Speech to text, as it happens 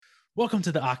Welcome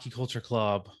to the Aki Culture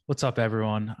Club. What's up,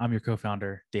 everyone? I'm your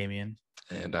co-founder, Damien.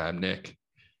 And I'm Nick.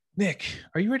 Nick,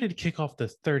 are you ready to kick off the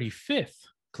 35th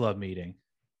club meeting?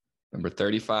 Number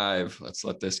 35. Let's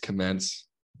let this commence.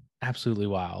 Absolutely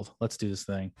wild. Let's do this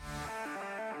thing.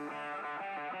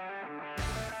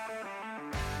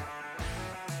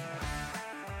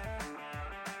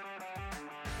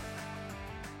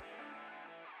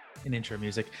 In intro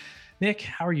music. Nick,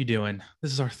 how are you doing?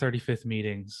 This is our 35th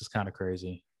meeting. This is kind of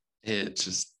crazy.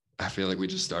 I feel like we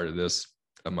just started this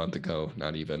a month ago,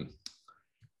 not even.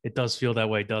 It does feel that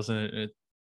way, doesn't it?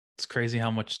 It's crazy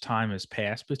how much time has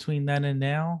passed between then and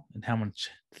now and how much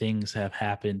things have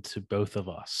happened to both of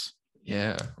us.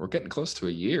 Yeah, we're getting close to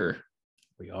a year.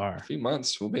 We are. A few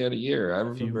months, we'll be at a year. I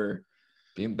remember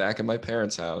being back at my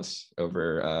parents' house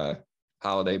over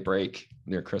holiday break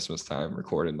near Christmas time,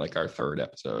 recording like our third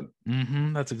episode.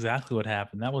 That's exactly what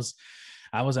happened.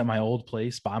 I was at my old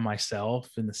place by myself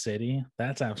in the city.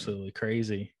 That's absolutely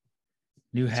crazy.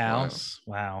 New house.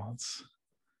 Wow. It's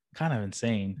kind of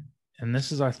insane. And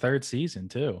this is our third season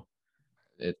too.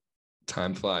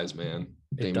 Time flies, man.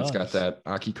 Damon's got that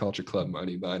Aki Culture Club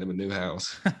money, buying him a new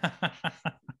house.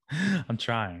 I'm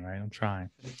trying, right? I'm trying.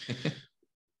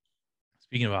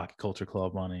 Speaking of Aki Culture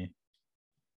Club money,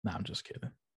 no, I'm just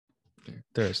kidding.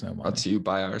 There is no money. Brought to you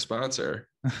by our sponsor,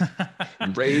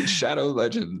 Raid Shadow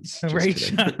Legends. Raid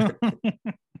Shadow.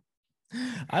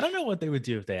 I don't know what they would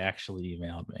do if they actually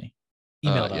emailed me.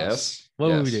 Emailed us. Yes. What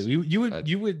would we do?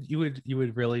 You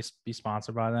would really be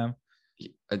sponsored by them?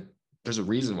 There's a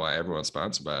reason why everyone's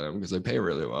sponsored by them, because they pay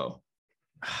really well.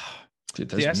 Dude,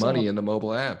 there's money in the mobile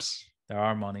apps. There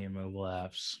are money in mobile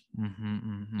apps.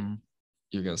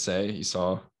 You're gonna say you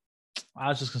saw? I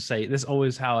was just gonna say this is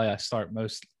always how I start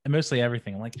mostly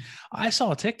everything. Like I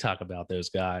saw a TikTok about those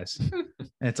guys, and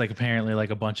it's like apparently like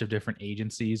a bunch of different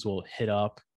agencies will hit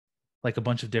up, like a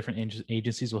bunch of different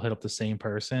agencies will hit up the same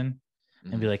person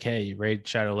and be like, "Hey, Raid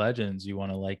Shadow Legends, you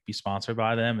want to like be sponsored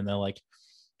by them?" And they'll like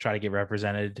try to get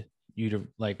you to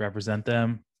like represent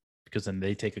them, because then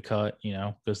they take a cut,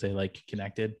 because they like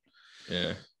connected.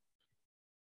 Yeah.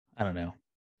 I don't know.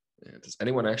 Yeah. Does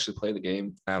anyone actually play the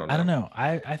game? I don't know.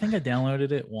 I think I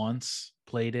downloaded it once,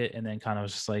 played it, and then kind of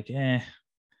was just like, if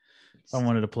I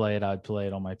wanted to play it, I'd play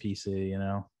it on my PC,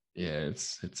 Yeah,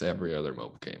 it's every other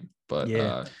mobile game. But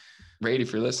yeah. Raid,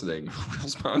 if you're listening, we'll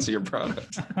sponsor your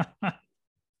product.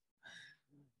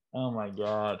 Oh my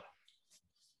God.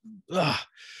 Ugh.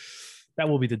 That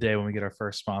will be the day when we get our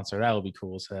first sponsor. That will be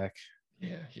cool as heck.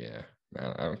 Yeah.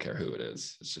 I don't care who it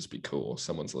is. It's just be cool.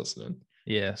 Someone's listening.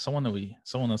 Yeah, someone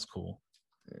that's cool.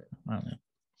 Yeah. I don't know.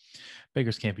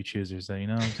 Beggars can't be choosers, though. You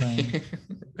know what I'm saying?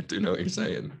 I do know what you're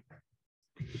saying.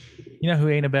 You know who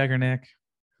ain't a beggar, Nick?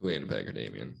 Who ain't a beggar,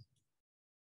 Damien?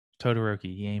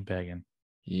 Todoroki. He ain't begging.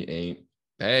 He ain't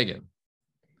begging.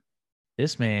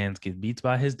 This man's getting beat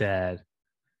by his dad.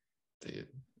 Dude.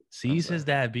 Sees his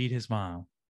dad beat his mom.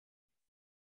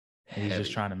 And he's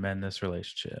just trying to mend this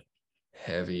relationship.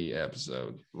 Heavy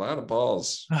episode. A lot of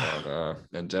balls on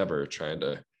Endeavor trying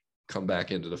to come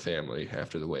back into the family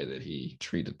after the way that he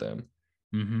treated them.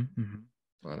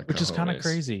 Which is kind of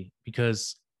crazy,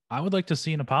 because I would like to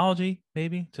see an apology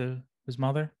maybe to his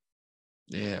mother.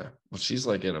 Yeah. Well, she's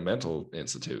like in a mental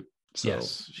institute. So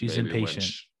yes, she's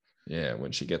inpatient.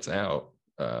 When she gets out,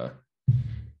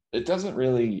 it doesn't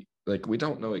really, like, we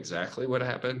don't know exactly what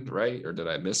happened, right? Or did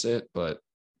I miss it? But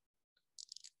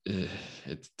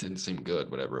it didn't seem good,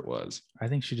 whatever it was. I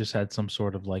think she just had some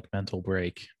sort of like mental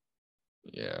break.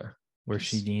 Yeah. Where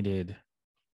she needed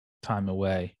time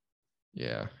away.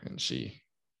 Yeah. And she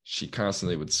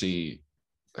constantly would see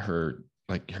her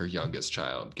youngest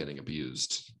child getting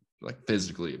abused, like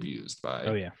physically abused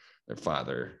by their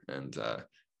father. And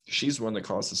she's the one that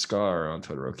caused the scar on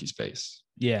Todoroki's face.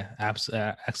 Yeah.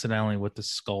 Accidentally with the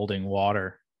scalding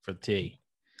water for the tea.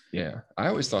 Yeah, I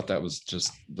always thought that was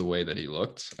just the way that he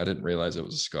looked. I didn't realize it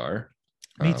was a scar.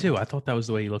 Me too. I thought that was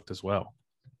the way he looked as well.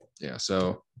 Yeah.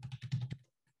 So,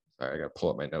 sorry, I got to pull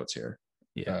up my notes here.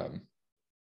 Yeah.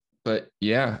 But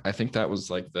yeah, I think that was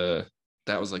like the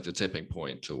tipping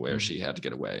point to where she had to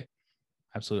get away.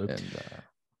 Absolutely. And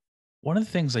one of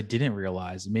the things I didn't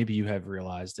realize, maybe you have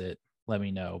realized it, let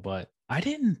me know, but I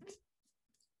didn't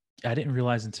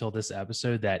realize until this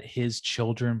episode that his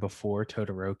children before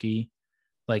Todoroki,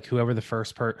 like whoever the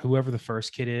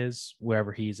first kid is,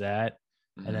 wherever he's at,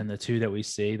 and then the two that we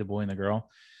see, the boy and the girl,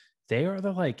 they are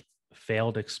the like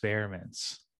failed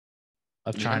experiments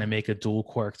of trying to make a dual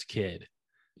quirked kid.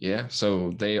 Yeah,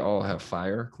 so they all have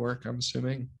fire quirk, I'm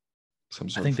assuming.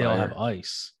 I think they all have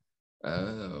ice.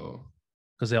 Oh,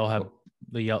 because they all have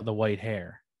the white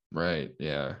hair. Right.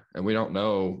 Yeah. And we don't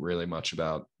know really much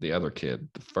about the other kid,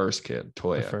 the first kid,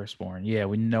 Toya. The firstborn. Yeah,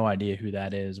 we have no idea who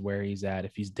that is, where he's at,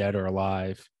 if he's dead or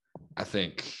alive. I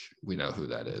think we know who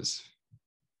that is.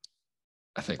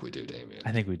 I think we do, Damien.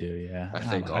 I think we do, yeah. I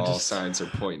think all signs are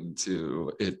pointing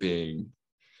to it being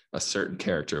a certain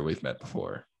character we've met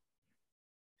before.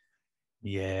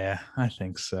 Yeah, I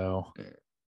think so. Yeah.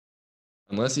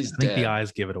 Unless he's dead. I think the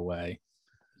eyes give it away.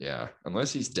 Yeah,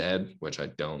 unless he's dead, which I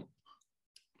don't.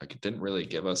 Like, it didn't really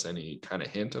give us any kind of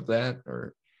hint of that.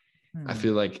 Or I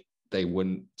feel like they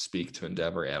wouldn't speak to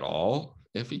Endeavor at all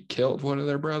if he killed one of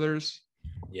their brothers.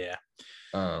 Yeah.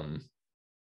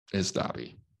 Is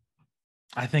Dabi.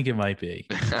 I think it might be.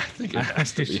 I think it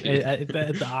has to be.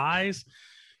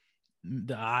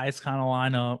 The eyes kind of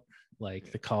line up,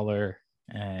 like the color,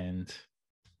 and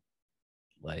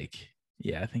like,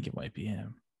 yeah, I think it might be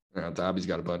him. Now, Dabi's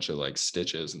got a bunch of like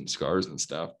stitches and scars and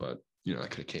stuff, but that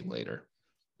could have came later.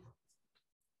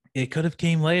 It could have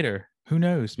came later. Who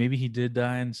knows? Maybe he did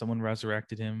die and someone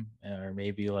resurrected him, or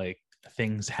maybe like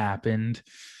things happened.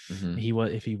 Mm-hmm.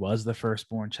 If he was the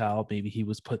firstborn child, maybe he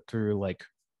was put through like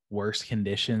worse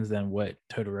conditions than what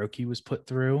Todoroki was put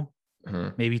through.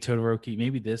 Uh-huh. Maybe Todoroki,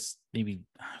 maybe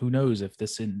who knows if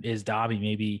this is Dabi,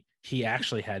 maybe he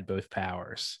actually had both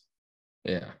powers.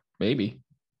 Yeah, maybe.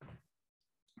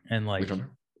 And like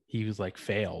he was like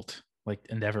failed, like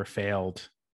Endeavor failed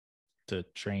to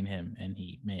train him, and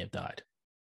he may have died.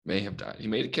 He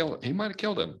might have killed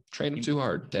him. Trained him too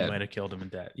hard. Dead. He might have killed him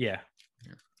and dead. Yeah.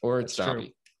 Or it's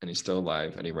Dabi and he's still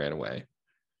alive and he ran away.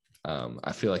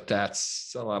 I feel like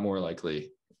that's a lot more likely.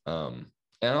 And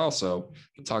also,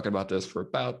 been talking about this for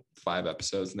about 5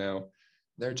 episodes now.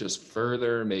 They're just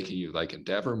further making you like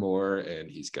Endeavor more, and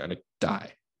he's gonna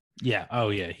die. Yeah. Oh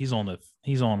yeah. He's on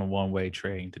a one-way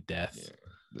train to death.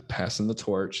 Yeah. Passing the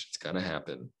torch. It's gonna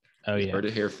happen. Oh yeah. You heard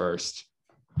it here first.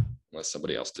 Unless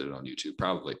somebody else did it on YouTube,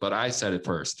 probably. But I said it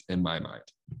first in my mind.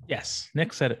 Yes,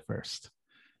 Nick said it first.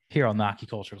 Here on Naki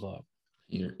Culture Club.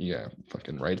 Yeah,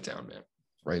 fucking write it down, man.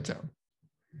 Write it down.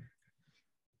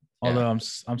 Although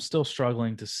I'm still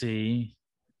struggling to see,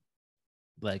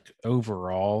 like,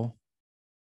 overall,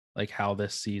 like how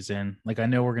this season. Like, I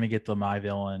know we're gonna get the My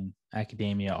Villain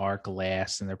Academia arc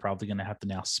last, and they're probably gonna have to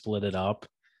now split it up.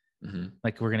 Mm-hmm.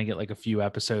 Like, we're gonna get like a few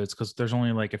episodes because there's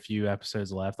only like a few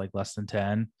episodes left, like less than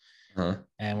 10.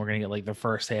 And we're gonna get like the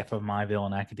first half of My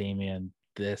Villain Academia and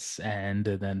this end,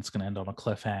 and then it's gonna end on a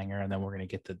cliffhanger, and then we're gonna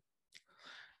get the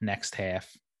next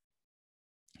half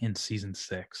in season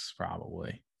 6,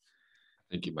 probably.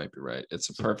 I think you might be right. It's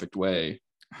a perfect way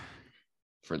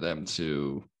for them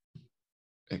to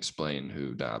explain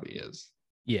who Dabi is.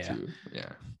 Yeah.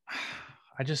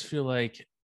 I just feel like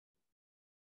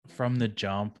from the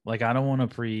jump, like, I don't want to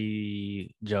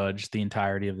prejudge the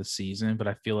entirety of the season, but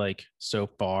I feel like so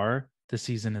far the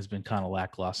season has been kind of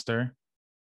lackluster.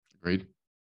 Agreed.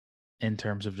 In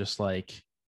terms of just like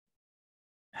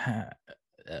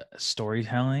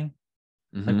storytelling.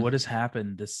 Mm-hmm. Like, what has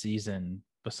happened this season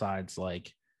besides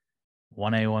like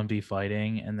 1A, 1B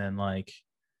fighting, and then like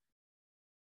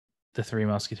the Three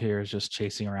Musketeers just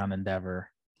chasing around Endeavor?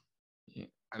 Yeah.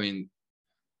 I mean,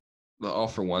 the All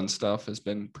for One stuff has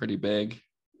been pretty big,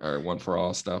 or One for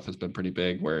All stuff has been pretty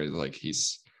big, where like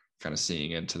he's kind of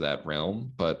seeing into that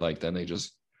realm, but like then it's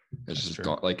just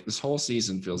gone. Like, this whole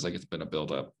season feels like it's been a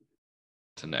build up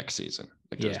to next season.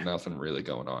 Like, there's nothing really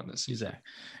going on this season.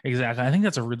 Exactly. I think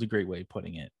that's a really great way of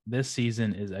putting it. This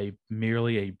season is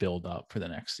merely a build up for the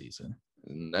next season.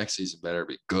 Next season better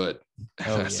be good. If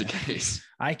that's the case.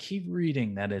 I keep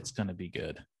reading that it's going to be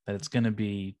good, that it's going to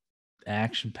be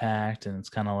action packed, and it's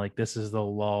kind of like this is the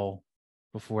lull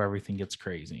before everything gets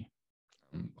crazy.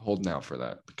 I'm holding out for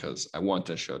that because I want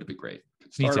this show to be great.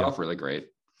 It started off really great.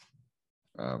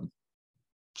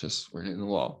 Just we're hitting the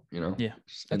wall, Yeah,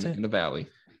 in the valley.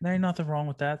 There ain't nothing wrong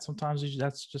with that. Sometimes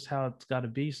that's just how it's got to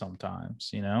be. Sometimes,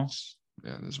 Yeah,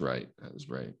 that's right.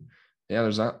 Yeah,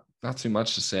 there's not too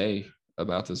much to say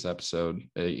about this episode.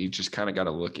 You just kind of got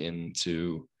to look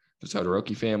into the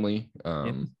Todoroki family.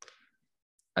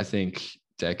 I think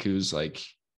Deku's like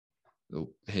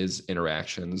his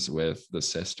interactions with the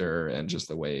sister and just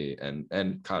the way and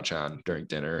Kacchan during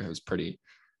dinner was pretty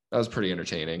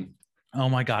entertaining. Oh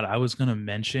my God. I was going to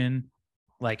mention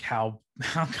like how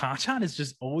Kacchan is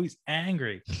just always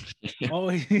angry.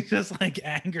 Always just like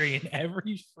angry in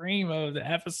every frame of the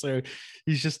episode.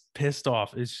 He's just pissed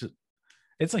off.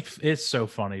 It's so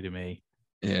funny to me.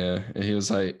 Yeah. And he was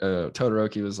like,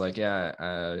 Todoroki was like, yeah,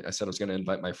 I said I was going to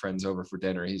invite my friends over for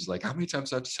dinner. He's like, how many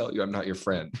times do I have to tell you I'm not your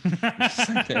friend?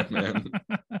 Like, damn, man.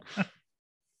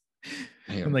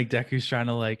 And like Deku's trying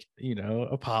to like,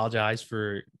 apologize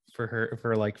for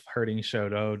for like hurting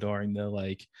Shoto during the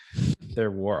like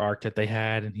their war arc that they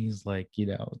had, and he's like,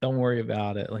 don't worry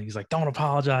about it. Like he's like, don't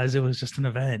apologize. It was just an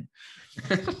event.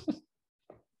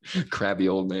 Crabby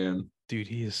old man. Dude,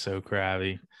 he is so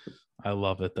crabby. I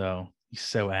love it though. He's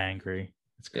so angry.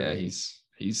 It's great. Yeah,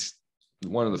 he's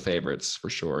one of the favorites for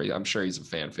sure. I'm sure he's a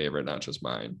fan favorite, not just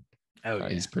mine. Oh, yeah.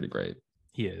 He's pretty great.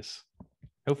 He is.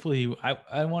 Hopefully,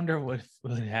 I wonder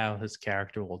how his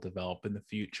character will develop in the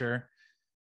future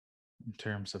in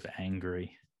terms of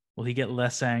angry. Will he get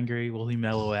less angry? Will he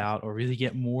mellow out? Or will he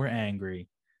get more angry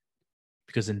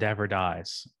because Endeavor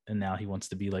dies and now he wants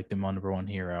to be like the number one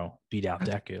hero, beat out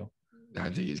Deku? I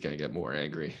think he's going to get more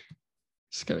angry.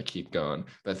 He's going to keep going.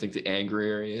 But I think the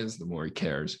angrier he is, the more he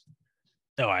cares.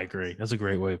 Oh, I agree. That's a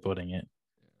great way of putting it.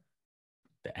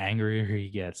 The angrier he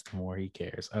gets, the more he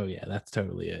cares. Oh, yeah, that's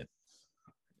totally it.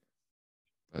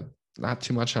 But not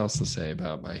too much else to say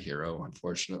about my hero,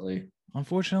 unfortunately.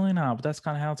 Unfortunately not, but that's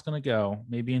kind of how it's going to go.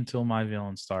 Maybe until my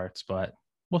villain starts, but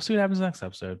we'll see what happens next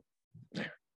episode. Yeah.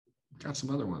 Got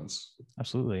some other ones.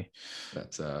 Absolutely.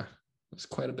 There's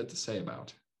quite a bit to say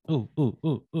about. Ooh.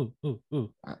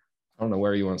 I don't know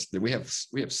where you want to. We have 6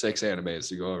 animes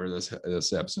to go over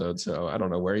this episode, so I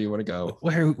don't know where you want to go.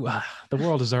 Where the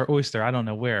world is our oyster. I don't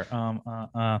know where.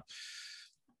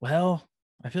 Well,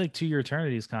 I feel like To Your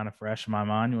Eternity is kind of fresh in my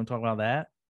mind. You want to talk about that?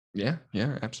 Yeah,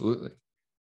 absolutely.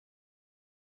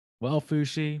 Well,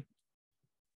 Fushi,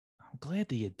 I'm glad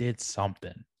that you did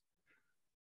something.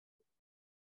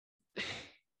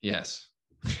 Yes,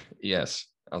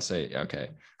 I'll say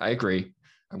okay. I agree.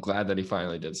 I'm glad that he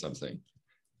finally did something.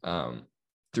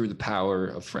 Through the power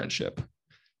of friendship.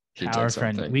 Our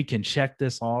friend, we can check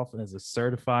this off as a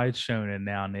certified shonen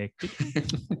now, Nick.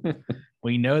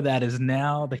 We know that is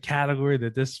now the category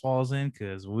that this falls in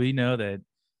because we know that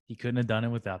he couldn't have done it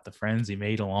without the friends he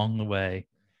made along the way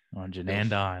on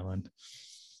Jananda Island.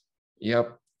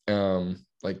 Yep.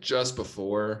 Like just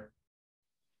before.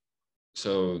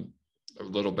 So a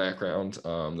little background.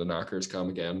 The Knockers come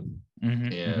again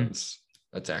and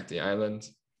attack the island.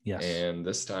 Yes. And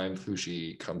this time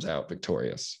Fushi comes out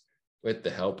victorious with the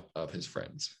help of his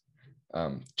friends.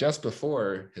 Just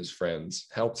before his friends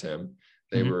helped him,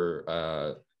 they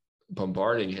were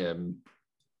bombarding him,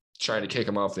 trying to kick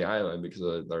him off the island because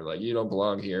they're like, you don't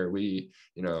belong here.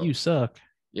 You suck.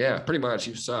 Yeah, pretty much.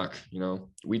 You suck.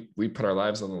 We put our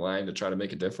lives on the line to try to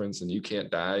make a difference and you can't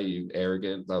die, you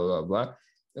arrogant, blah, blah, blah.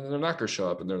 And then the Knockers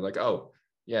show up and they're like, oh,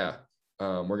 yeah,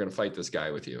 we're going to fight this guy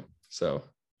with you. So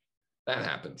that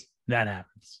happens.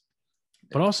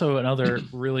 But also another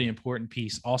really important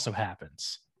piece also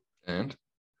happens. And?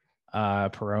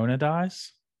 Perona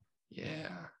dies. Yeah.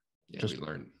 We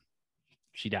learned.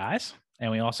 She dies. And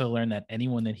we also learn that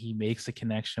anyone that he makes a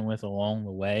connection with along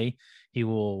the way, he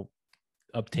will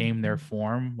obtain their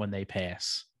form when they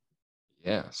pass.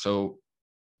 Yeah. So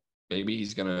maybe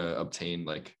he's going to obtain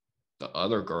like the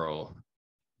other girl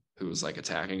who was like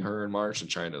attacking her in March and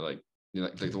trying to like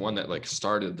the one that like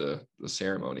started the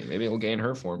ceremony. Maybe he'll gain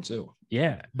her form too.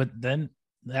 Yeah. But then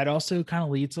that also kind of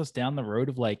leads us down the road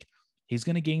of like, he's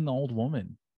going to gain the old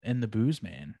woman and the booze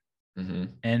man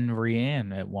and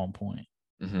Rianne at one point.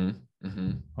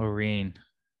 Or Rianne.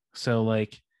 So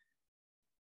like,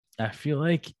 I feel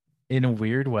like in a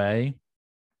weird way,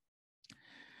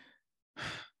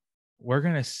 we're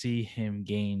going to see him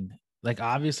gain, like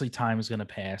obviously time is going to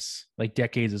pass, like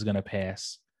decades is going to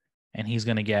pass and he's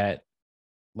going to get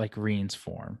like Rianne's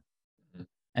form.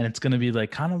 And it's going to be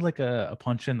like kind of like a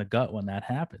punch in the gut when that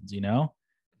happens,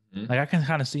 Like I can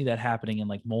kind of see that happening in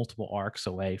like multiple arcs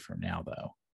away from now,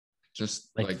 though. Just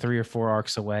like 3 or 4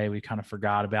 arcs away, we kind of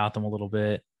forgot about them a little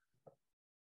bit.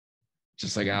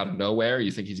 Just like out of nowhere,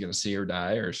 you think he's going to see her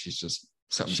die, or she's just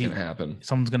something's going to happen.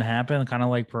 Something's going to happen, kind of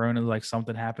like Perona, like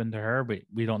something happened to her, but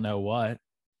we don't know what.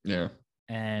 Yeah.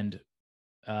 And,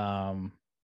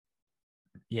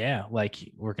 yeah,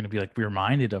 like we're going to be like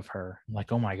reminded of her,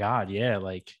 like, oh my God, yeah,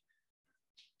 like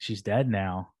she's dead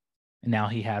now, and now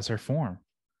he has her form.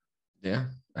 Yeah,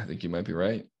 I think you might be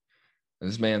right. And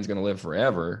this man's going to live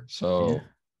forever. So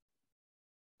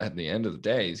at the end of the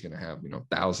day, he's going to have,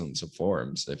 thousands of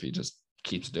forms if he just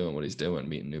keeps doing what he's doing,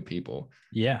 meeting new people.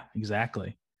 Yeah,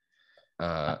 exactly.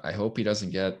 I hope he doesn't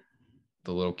get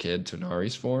the little kid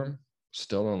Tonari's form.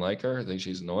 Still don't like her. I think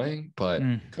she's annoying, but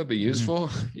could be useful.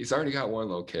 He's already got one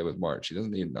little kid with March. He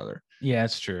doesn't need another. Yeah,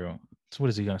 it's true. So what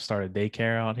is he going to start a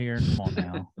daycare out here? Come on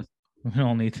now. We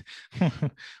don't need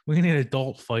we need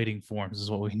adult fighting forms is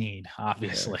what we need,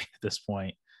 obviously, at this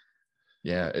point.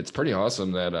 Yeah, it's pretty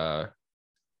awesome that I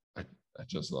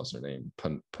just lost her name.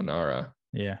 Panara.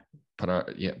 Yeah.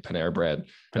 Panera Bread.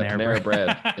 Panera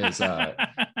Bread is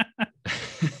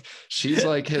She's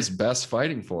like his best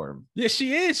fighting form. Yeah,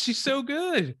 she is. She's so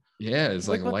good. Yeah, it's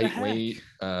like lightweight,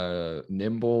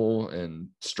 nimble, and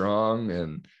strong,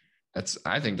 and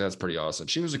I think that's pretty awesome.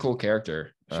 She was a cool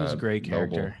character. She was a great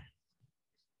character.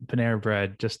 Panera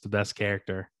Bread, just the best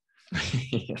character.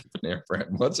 Panera Bread.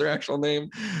 What's her actual name?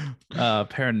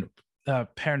 Paranora?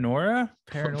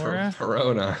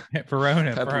 Verona. Not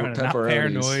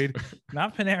paranoid.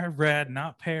 Not Panera Bread.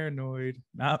 Not paranoid.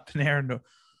 Not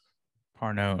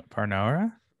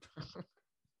Parnora?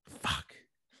 Fuck.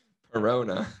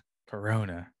 Perona.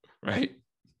 Right?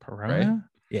 Perona? Right?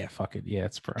 Yeah, fuck it. Yeah,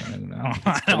 it's Perona. No,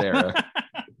 it's Panera.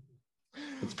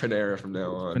 It's Panera from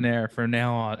now on. Panera from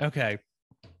now on. Okay.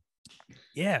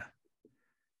 Yeah.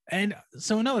 And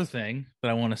so another thing that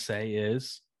I want to say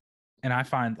is, and I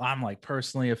find I'm like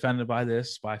personally offended by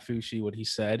this, by Fushi, what he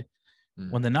said.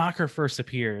 When the knocker first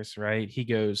appears, right? He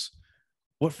goes,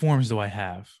 what forms do I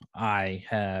have? I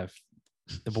have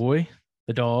the boy,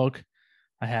 the dog,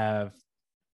 I have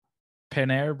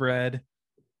Panera Bread,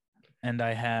 and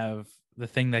I have the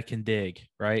thing that can dig,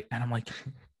 right? And I'm like,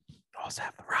 you also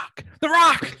have the Rock. The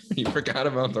Rock! You forgot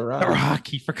about the Rock. The Rock.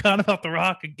 He forgot about the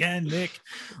Rock again, Nick.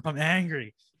 I'm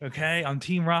angry. Okay? I'm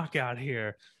Team Rock out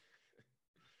here.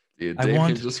 Dude,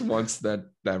 Damien just wants that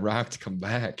Rock to come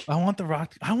back. I want the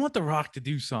Rock to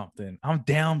do something. I'm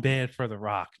down bad for the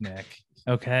Rock, Nick.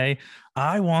 Okay?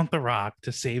 I want the Rock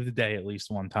to save the day at least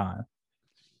one time.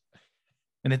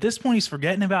 And at this point, he's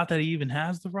forgetting about that he even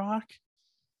has the Rock.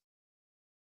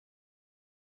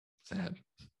 Sad.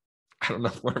 I don't know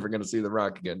if we're ever going to see the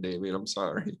Rock again, Damien. I'm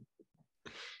sorry.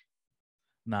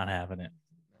 Not having it.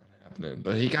 Not happening.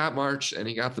 But he got March and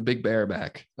he got the Big Bear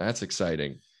back. That's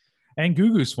exciting. And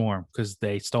Gugu's form, because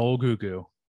they stole Gugu.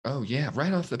 Oh, yeah.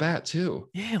 Right off the bat, too.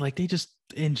 Yeah, like they just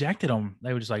injected him.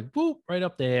 They were just like, whoop, right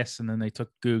up the ass. And then they took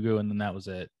Gugu, and then that was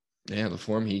it. Yeah, the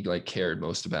form he like cared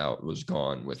most about was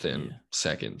gone within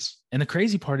seconds. And the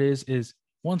crazy part is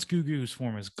once Gugu's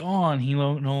form is gone, he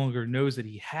no longer knows that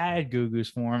he had Gugu's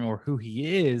form or who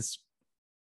he is.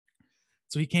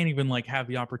 So he can't even like have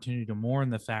the opportunity to mourn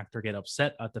the fact or get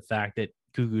upset at the fact that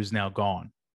Gugu's now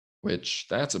gone. Which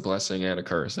that's a blessing and a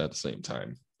curse at the same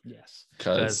time. Yes.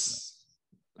 Because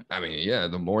I mean, yeah,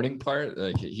 the mourning part,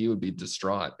 like he would be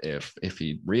distraught if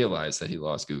he realized that he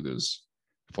lost Gugu's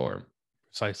form.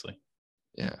 Precisely.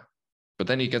 Yeah. But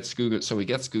then he gets Gugu. So he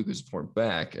gets Gugu's form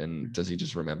back. And does he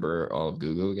just remember all of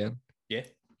Gugu again? Yeah.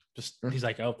 Just he's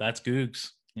like, oh, that's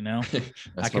Googs. You know,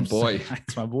 that's my boy.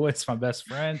 It's my boy. It's my best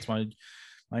friend. It's my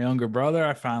younger brother.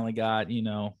 I finally got, you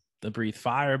know, the breathe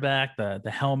fire back, the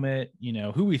helmet, you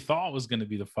know, who we thought was going to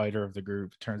be the fighter of the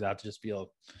group turns out to just be a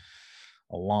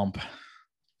lump.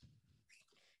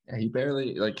 Yeah, he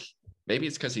barely maybe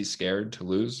it's because he's scared to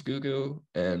lose Gugu,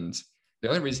 and the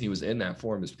only reason he was in that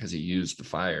form is because he used the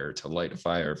fire to light a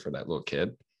fire for that little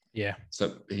kid. Yeah.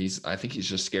 So I think he's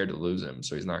just scared to lose him.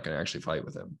 So he's not going to actually fight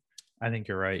with him. I think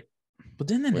you're right. But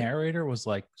then the narrator was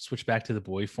like, switch back to the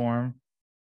boy form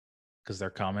because they're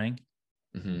coming.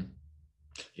 Mm-hmm.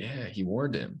 Yeah. He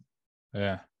warned him.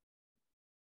 Yeah.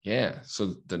 Yeah.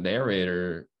 So the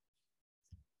narrator,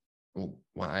 well,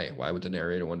 why would the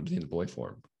narrator want to be in the boy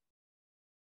form?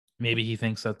 Maybe he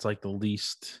thinks that's like the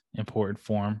least important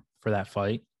form for that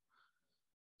fight.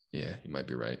 Yeah, you might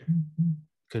be right.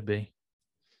 Could be.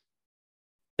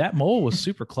 That mole was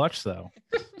super clutch, though.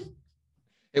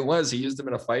 It was. He used him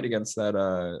in a fight against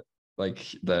that, like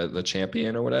the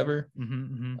champion or whatever.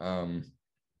 Mm-hmm, mm-hmm.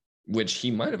 Which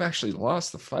he might have actually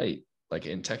lost the fight, like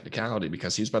in technicality,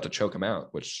 because he's about to choke him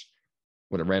out, which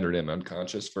would have rendered him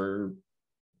unconscious for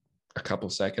a couple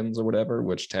seconds or whatever.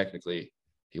 Which technically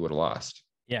he would have lost.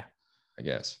 Yeah, I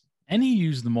guess. And he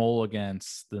used the mole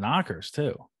against the knockers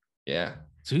too. Yeah.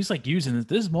 So he's like using this.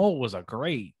 This mole was a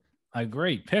great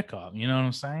pickup. You know what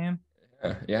I'm saying?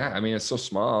 Yeah. I mean, it's so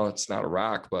small. It's not a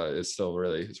rock, but it's still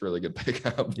really good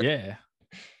pickup. Yeah.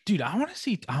 Dude, I want to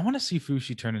see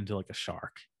Fushi turn into like a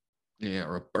shark. Yeah,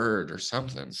 or a bird or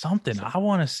something. I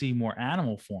want to see more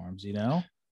animal forms, you know?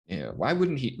 Yeah. Why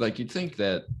wouldn't he? Like, you'd think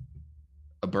that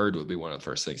a bird would be one of the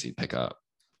first things he'd pick up.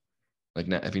 Like,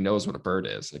 if he knows what a bird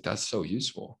is, like that's so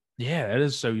useful. Yeah, it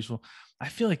is so useful. I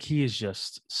feel like he is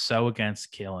just so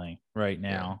against killing right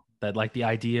now that like the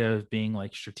idea of being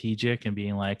like strategic and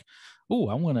being like, oh,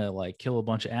 I want to like kill a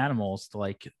bunch of animals to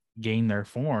like gain their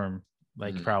form,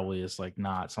 like probably is like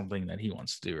not something that he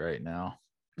wants to do right now.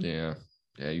 Yeah.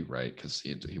 Yeah, you're right. Because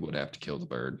he would have to kill the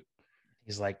bird.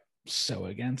 He's like so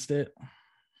against it.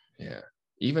 Yeah.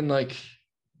 Even like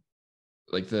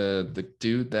the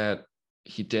dude that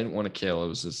he didn't want to kill. It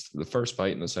was the first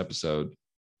fight in this episode.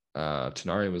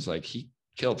 Tonari was like, he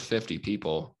killed 50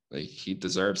 people. Like he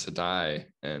deserves to die.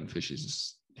 And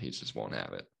Fushi's he just won't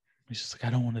have it. He's just like, I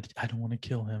don't want to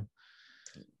kill him.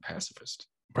 Pacifist.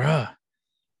 Bruh.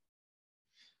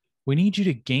 We need you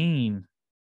to gain.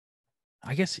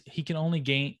 I guess he can only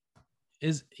gain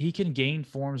he can gain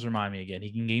forms. Remind me again.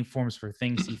 He can gain forms for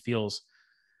things he feels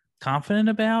confident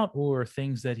about or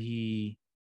things that I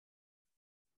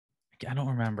don't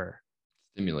remember.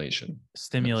 Stimulation.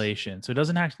 Yes. So it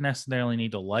doesn't have to necessarily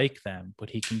need to like them, but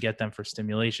he can get them for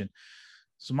stimulation.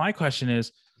 So my question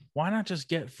is, why not just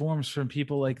get forms from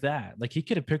people like that? Like he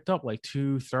could have picked up like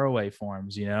 2 throwaway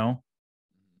forms,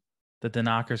 that the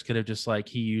knockers could have just like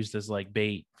he used as like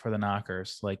bait for the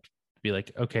knockers, like be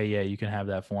like, okay, yeah, you can have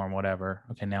that form, whatever.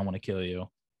 Okay, now I want to kill you.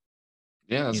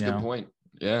 Yeah, that's a good point.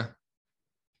 Yeah.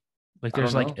 Like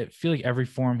there's like, I feel like every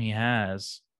form he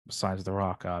has, besides the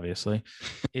Rock, obviously,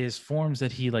 is forms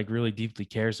that he like really deeply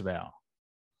cares about.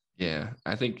 Yeah,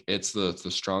 I think it's the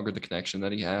stronger the connection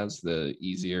that he has, the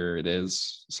easier it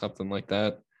is, something like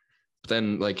that. But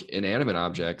then like inanimate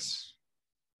objects,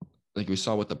 like we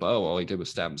saw with the bow, all he did was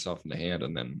stab himself in the hand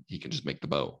and then he can just make the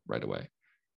bow right away.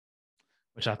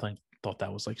 Which I thought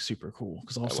that was like super cool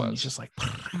because all of a sudden he's just like,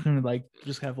 like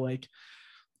just have like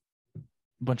a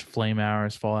bunch of flame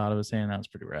arrows fall out of his hand. That was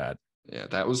pretty rad. Yeah,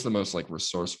 that was the most like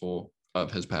resourceful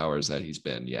of his powers that he's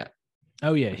been yet.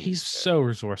 Oh yeah, he's so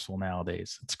resourceful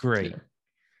nowadays. It's great.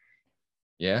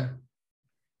 Yeah.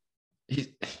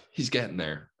 He's getting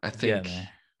there. I think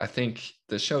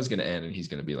the show's gonna end and he's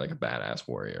gonna be like a badass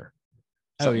warrior.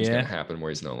 Something's gonna happen where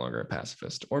he's no longer a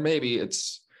pacifist. Or maybe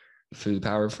it's through the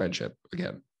power of friendship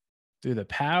again. Through the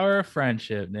power of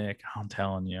friendship, Nick. I'm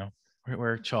telling you.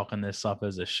 We're chalking this up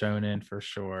as a shonen for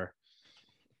sure.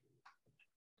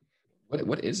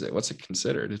 What is it? What's it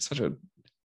considered? It's such a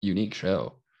unique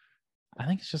show. I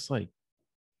think it's just like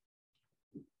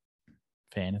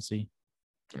fantasy,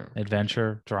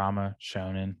 adventure, drama,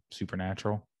 shonen,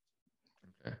 supernatural.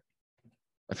 Okay.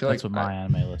 I feel that's what my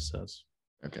anime list says.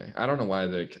 Okay. I don't know why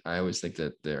I always think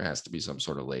that there has to be some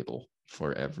sort of label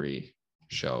for every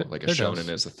show. Like a shonen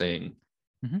is a thing.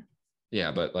 Mm-hmm.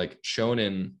 Yeah, but like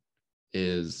shonen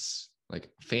is like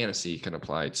fantasy can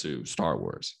apply to Star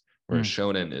Wars, whereas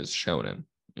shonen is shonen,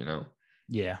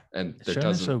 Yeah. And there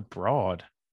doesn't so broad.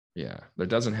 Yeah. There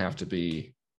doesn't have to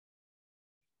be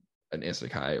an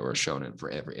isekai or a shonen for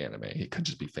every anime. It could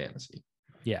just be fantasy.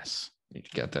 Yes. You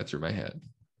can get that through my head.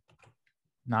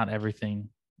 Not everything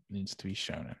needs to be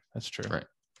shonen. That's true.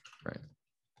 Right.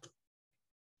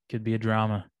 Could be a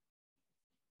drama.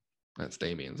 That's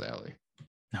Damien's alley.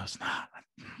 No, it's not.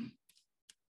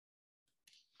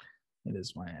 It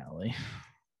is my alley.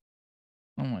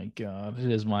 Oh my God.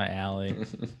 It is my alley.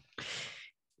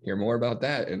 Hear more about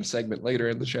that in a segment later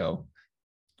in the show.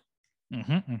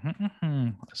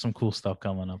 Some cool stuff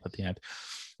coming up at the end.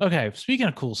 Okay, speaking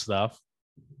of cool stuff,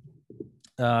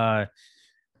 I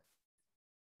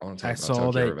want to talk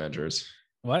about Tokyo Revengers.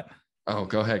 What? Oh,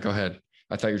 go ahead.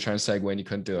 I thought you were trying to segue and you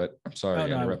couldn't do it. I'm sorry, I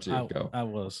interrupted you. Go. I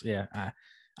was, yeah.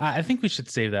 I think we should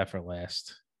save that for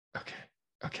last.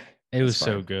 Okay. It was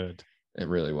so good. It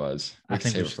really was. I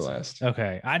think save it for last.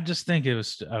 Okay. I just think it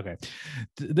was okay.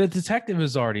 The detective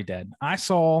is already dead. I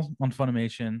saw on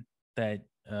Funimation that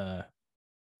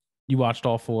you watched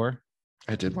all 4.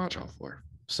 I did watch all 4.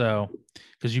 So,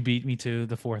 because you beat me to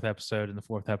the 4th episode, and the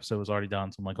 4th episode was already done.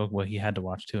 So I'm like, oh, well, he had to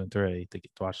watch 2 and 3 to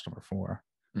get to watch number 4.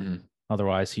 Mm-hmm.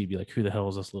 Otherwise, he'd be like, who the hell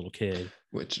is this little kid?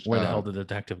 Where the hell did the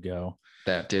detective go?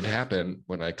 That did happen.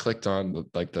 When I clicked on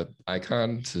the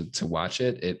icon to watch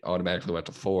it, it automatically went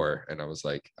to 4. And I was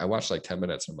like, I watched like 10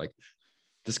 minutes. I'm like,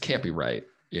 this can't be right,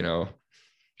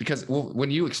 Because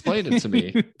when you explained it to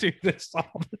me, you do this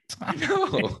all the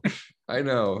time. I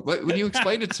know. But when you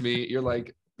explained it to me, you're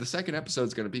like, the second episode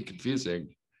is going to be confusing.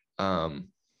 And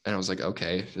I was like,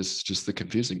 okay, this is just the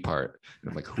confusing part. And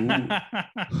I'm like,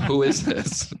 who is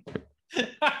this?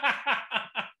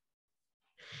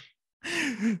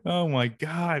 Oh my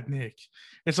God, Nick.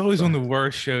 It's always one of the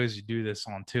worst shows you do this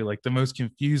on too. Like the most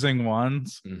confusing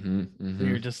ones.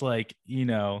 You're just like,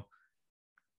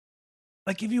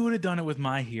 like if you would have done it with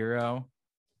My Hero,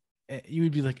 you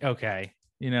would be like, okay,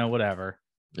 whatever.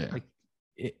 Yeah. Like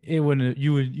it wouldn't,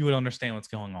 you would understand what's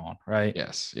going on, right?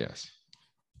 Yes.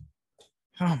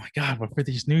 Oh my God, but for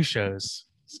these new shows,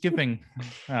 skipping.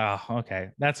 Oh, okay.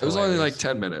 It was only like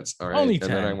 10 minutes. All right. Only 10.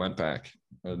 And then I went back.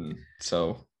 And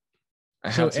so I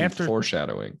had some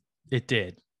foreshadowing. It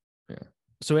did. Yeah.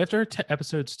 So after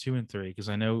episodes 2 and 3, because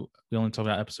I know we only talked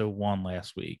about episode 1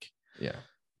 last week. Yeah.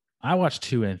 I watched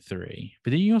 2 and 3,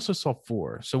 but then you also saw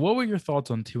 4. So what were your thoughts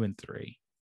on 2 and 3?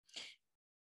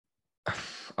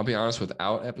 I'll be honest,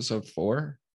 without episode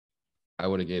 4, I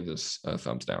would have gave this a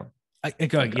thumbs down.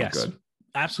 Yes. Good.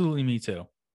 Absolutely, me too.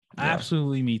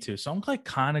 Absolutely, me too. So I'm like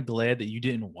kind of glad that you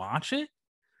didn't watch it,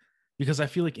 because I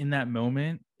feel like in that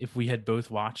moment, if we had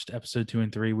both watched episode 2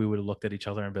 and 3, we would have looked at each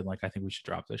other and been like, I think we should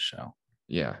drop this show.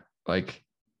 Yeah. Like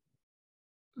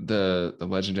the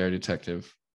legendary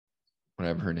detective,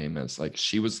 whatever her name is, like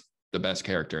she was the best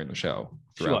character in the show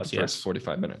throughout the first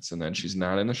 45 minutes. And then she's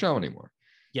not in the show anymore.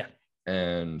 Yeah.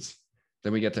 And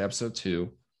then we get to episode 2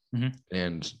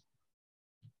 and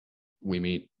we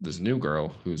meet this new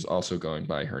girl who's also going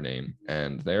by her name,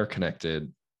 and they're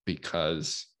connected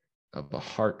because of a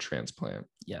heart transplant.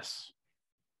 Yes.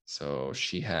 So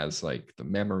she has like the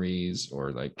memories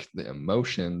or like the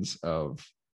emotions of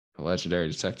the legendary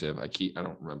detective. I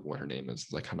don't remember what her name is.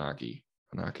 It's like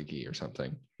Hanakagi or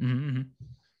something. Mm-hmm.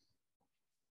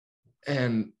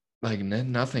 And like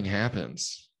nothing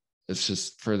happens. It's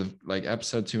just for the like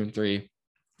episode 2 and 3,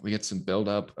 we get some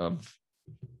buildup of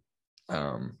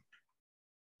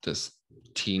this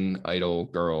teen idol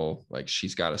girl. Like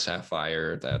she's got a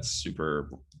sapphire that's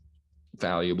super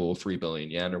valuable, 3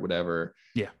 billion yen or whatever.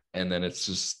 Yeah. And then it's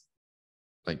just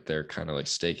like they're kind of like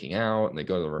staking out, and they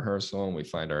go to the rehearsal, and we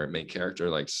find our main character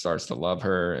like starts to love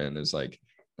her and is like,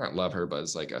 not love her, but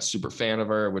is like a super fan of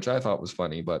her, which I thought was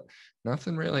funny, but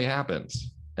nothing really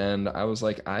happens. And I was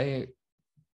like,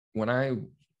 when I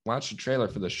watched the trailer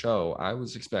for the show, I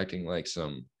was expecting like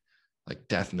some like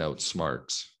Death Note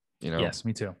smarts, you know? Yes,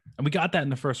 me too. And we got that in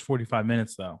the first 45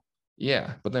 minutes though.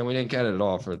 Yeah, but then we didn't get it at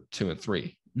all for 2 and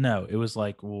 3. No, it was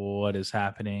like, what is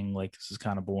happening? Like, this is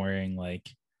kind of boring. Like,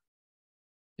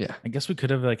 yeah, I guess we could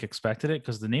have like expected it,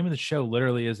 because the name of the show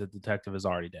literally is "The Detective Is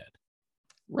Already Dead."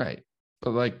 Right.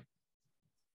 But like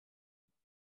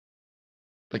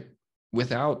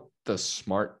without the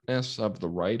smartness of the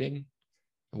writing,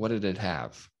 what did it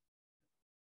have?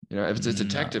 You know, if it's a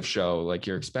detective show, like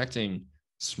you're expecting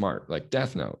smart, like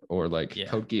Death Note or like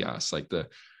Code Geass, like the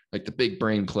big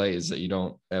brain plays that you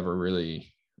don't ever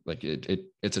really like.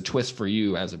 It's a twist for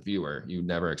you as a viewer. You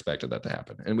never expected that to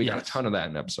happen, and we got a ton of that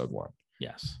in episode 1.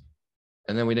 Yes.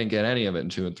 And then we didn't get any of it in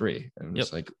 2 and 3, and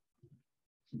it's like,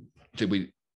 did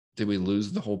we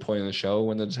lose the whole point of the show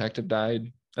when the detective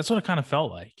died? That's what it kind of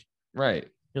felt like. Right.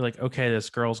 You're like, okay, this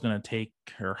girl's going to take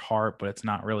her heart, but it's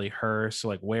not really her. So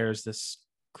like, where's this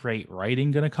great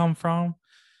writing going to come from?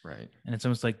 Right. And it's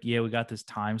almost like, yeah, we got this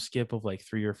time skip of like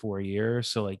 3 or 4 years.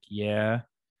 So like, yeah,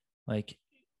 like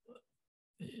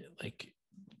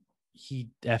he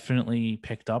definitely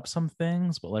picked up some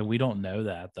things, but like, we don't know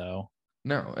that though.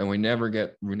 No. And we never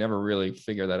really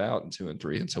figure that out in 2 and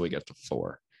 3 until we get to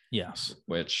 4. Yes.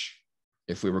 Which,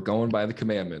 if we were going by the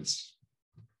commandments,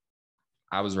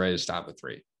 I was ready to stop at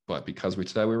 3. But because we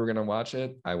said we were going to watch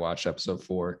it, I watched episode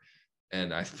 4,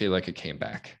 and I feel like it came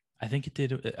back. I think it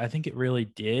did. I think it really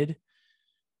did.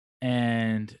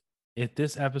 And if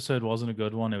this episode wasn't a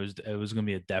good one, it was going to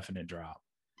be a definite drop.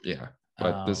 Yeah.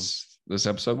 But this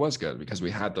episode was good because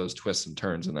we had those twists and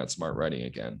turns and that smart writing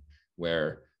again,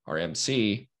 where our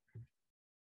MC,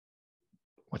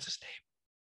 what's his name?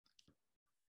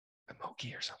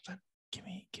 Moki or something.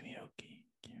 Kimioki.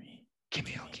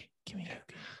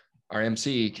 Our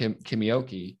MC,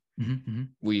 Kimioki,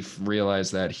 we've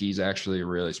realized that he's actually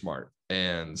really smart.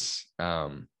 And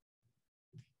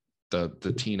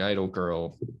the teen idol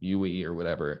girl, Yui or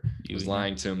whatever, was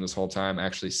lying to him this whole time,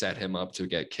 actually set him up to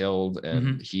get killed.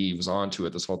 And he was onto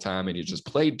it this whole time, and he just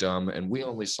played dumb. And we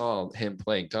only saw him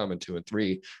playing dumb in 2 and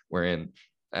 3, where in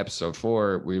episode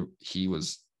 4, he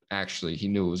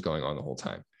knew what was going on the whole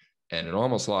time. And it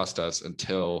almost lost us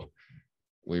until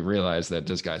we realized that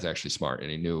this guy's actually smart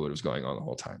and he knew what was going on the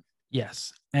whole time.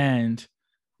 Yes. And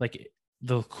like,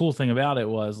 the cool thing about it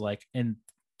was like in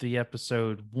the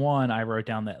episode 1, I wrote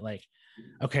down that like,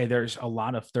 okay, there's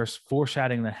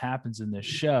foreshadowing that happens in this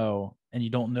show, and you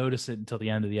don't notice it until the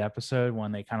end of the episode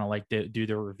when they kind of like do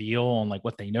the reveal on like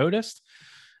what they noticed.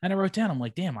 And I wrote down, I'm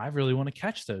like, damn, I really want to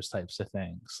catch those types of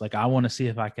things. Like, I want to see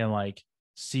if I can like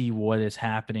see what is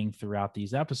happening throughout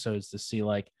these episodes, to see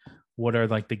like what are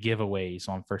like the giveaways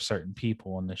on for certain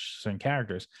people and the certain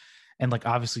characters. And like,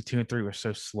 obviously 2 and 3 were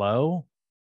so slow,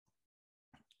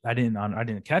 I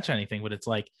didn't catch anything. But it's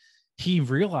like he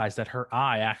realized that her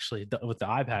eye actually, with the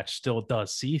eye patch, still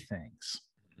does see things.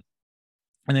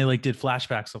 And they like did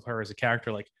flashbacks of her as a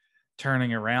character, like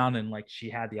turning around, and like she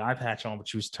had the eye patch on, but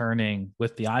she was turning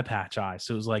with the eye patch eye.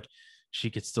 So it was like she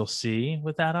could still see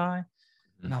with that eye.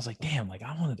 And I was like, damn, like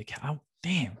I wanted to,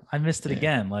 I missed it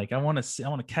again. Like I want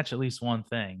to catch at least one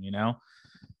thing, you know?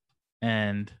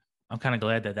 And I'm kind of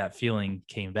glad that feeling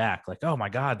came back. Like, oh my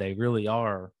God, they really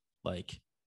are like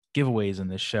giveaways in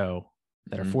this show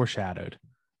that are foreshadowed.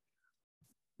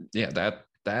 Yeah,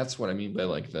 that's what I mean by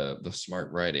like the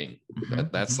smart writing.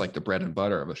 That's like the bread and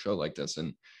butter of a show like this.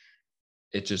 And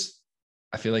it just,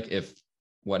 I feel like if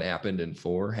what happened in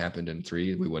 4 happened in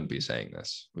 3, we wouldn't be saying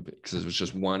this because it was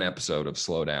just one episode of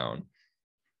slow down.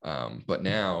 But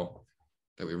now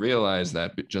that we realize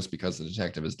that just because the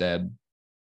detective is dead,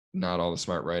 not all the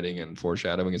smart writing and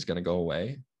foreshadowing is going to go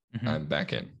away. I'm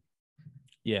back in.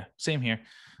 Yeah, same here.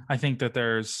 I think that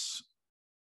there's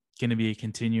going to be a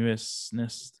continuation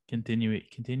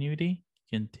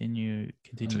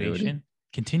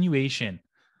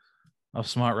of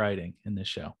smart writing in this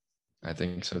show. I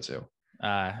think so too.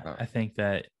 I think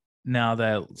that now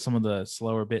that some of the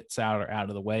slower bits are out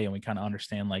of the way and we kind of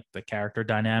understand like the character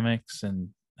dynamics and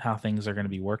how things are going to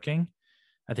be working,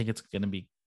 I think it's going to be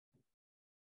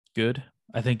good.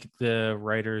 I think the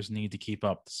writers need to keep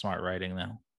up the smart writing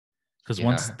now, because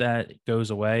once that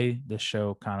goes away, the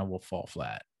show kind of will fall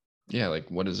flat. Yeah, like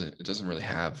what is it? It doesn't really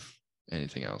have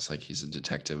anything else. Like he's a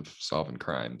detective solving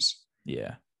crimes.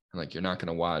 Yeah. And like you're not going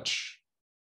to watch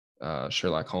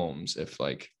Sherlock Holmes if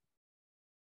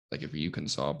if you can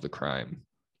solve the crime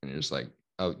and you're just like,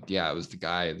 oh yeah, it was the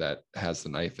guy that has the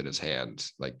knife in his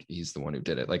hand. Like he's the one who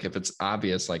did it. Like if it's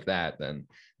obvious like that, then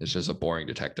it's just a boring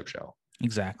detective show.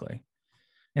 Exactly.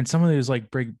 And some of those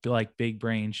like big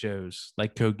brain shows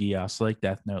like Code Geass, like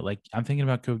Death Note, like I'm thinking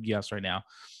about Code Geass right now.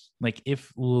 Like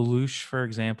if Lelouch, for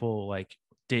example, like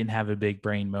didn't have a big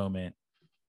brain moment,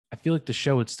 I feel like the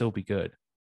show would still be good.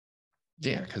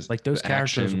 Yeah, because like those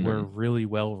characters were really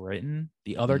well written.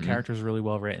 The other characters really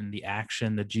well written. The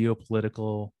action, the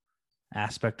geopolitical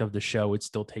aspect of the show would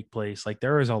still take place. Like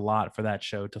there is a lot for that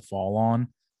show to fall on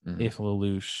if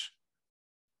Lelouch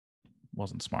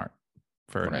wasn't smart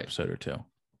for an episode or two.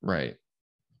 Right.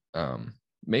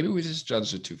 Maybe we just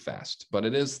judged it too fast, but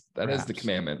that is the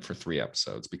commandment for 3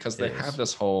 episodes because they have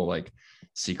this whole like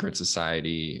secret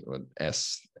society,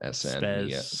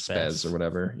 Spez or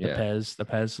whatever. The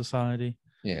Pez Society.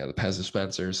 Yeah, the Pez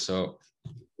dispensers. So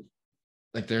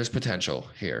like there's potential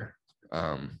here.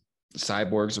 The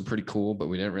cyborgs are pretty cool, but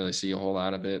we didn't really see a whole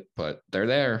lot of it, but they're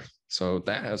there. So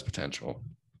that has potential.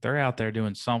 They're out there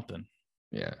doing something.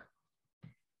 Yeah.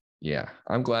 Yeah.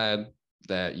 I'm glad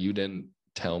that you didn't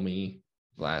tell me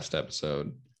last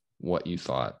episode what you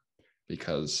thought,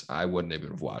 because I wouldn't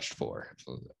even have watched 4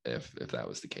 if that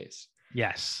was the case.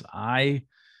 Yes, I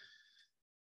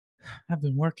have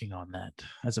been working on that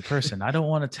as a person. I don't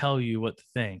want to tell you what to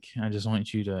think. I just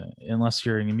want you to, unless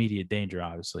you're in immediate danger,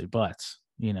 obviously. But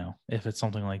if it's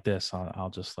something like this,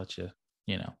 I'll just let you,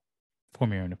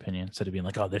 form your own opinion instead of being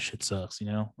like, "Oh, this shit sucks,"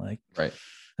 like right.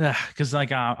 Because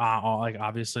like I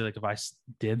obviously like if I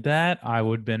did that, I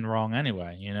would have been wrong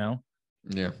anyway.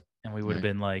 Yeah. And we would have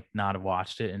been like not have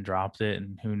watched it and dropped it,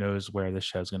 and who knows where this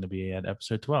show's going to be at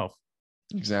episode 12.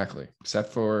 Exactly.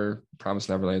 Except for Promised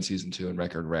Neverland season 2 and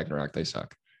Record Ragnarok, they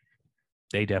suck.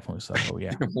 They definitely suck. Oh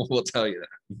yeah. We'll tell you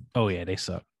that. Oh yeah, they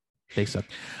suck. They suck.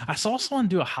 I saw someone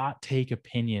do a hot take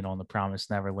opinion on the Promised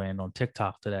Neverland on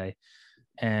TikTok today,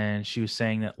 and she was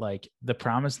saying that like the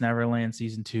Promised Neverland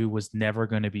season 2 was never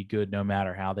going to be good no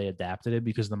matter how they adapted it,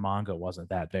 because the manga wasn't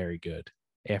that very good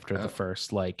after the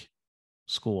first like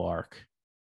school arc.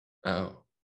 Oh.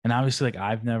 And obviously like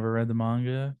I've never read the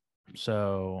manga,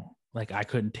 so like I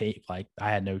couldn't take, like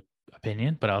I had no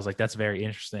opinion, but I was like, that's very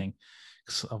interesting.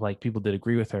 So, like people did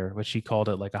agree with her, but she called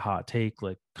it like a hot take,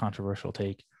 like controversial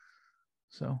take.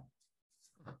 So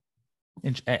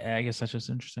I guess that's just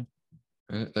interesting.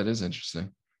 That is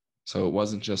interesting. So it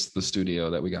wasn't just the studio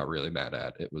that we got really mad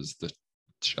at. It was the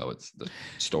show. It's the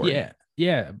story. Yeah.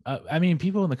 Yeah. I mean,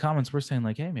 people in the comments were saying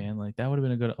like, hey man, like that would have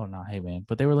been a good, oh no, hey man.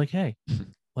 But they were like, hey,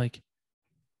 like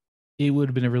it would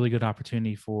have been a really good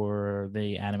opportunity for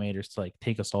the animators to like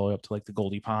take us all the way up to like the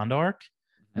Goldie Pond arc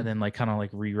and then like kind of like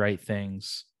rewrite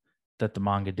things that the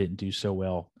manga didn't do so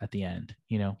well at the end,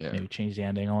 maybe change the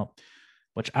ending up,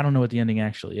 which I don't know what the ending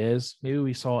actually is. Maybe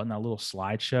we saw it in that little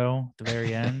slideshow at the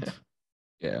very end.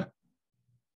 Yeah.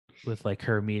 With like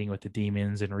her meeting with the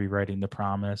demons and rewriting the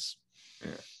promise.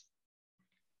 Yeah.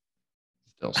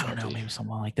 I don't know, maybe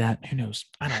something like that. Who knows?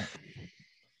 I have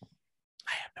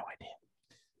no idea.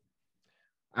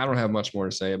 I don't have much more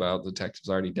to say about Detectives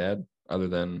Already Dead, other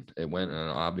than it went in an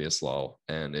obvious lull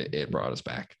and it brought us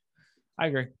back. I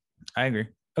agree.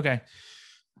 Okay.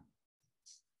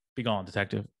 Be gone,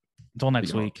 Detective. Until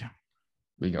next week.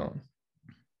 Be gone.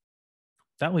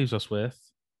 That leaves us with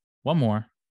one more.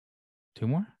 2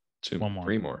 more? One more.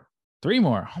 3 more. 3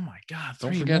 more. Oh my God.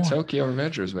 Don't forget Tokyo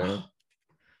Revengers, man.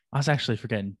 I was actually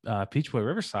forgetting Peach Boy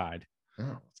Riverside. Oh,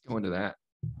 let's go into that.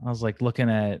 I was like looking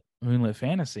at Moonlit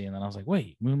Fantasy, and then I was like,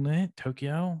 wait, Moonlit,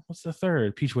 Tokyo, what's the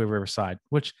third? Peach Boy Riverside,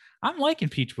 which I'm liking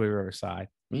Peach Boy Riverside.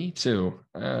 Me too.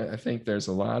 I think there's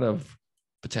a lot of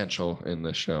potential in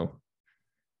this show.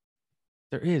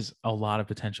 There is a lot of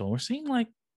potential. We're seeing like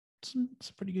some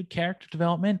pretty good character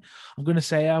development. I'm gonna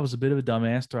say I was a bit of a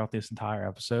dumbass throughout this entire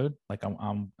episode. Like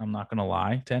I'm not gonna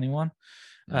lie to anyone.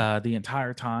 The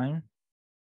entire time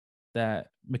that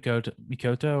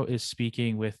Mikoto is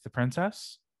speaking with the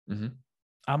princess,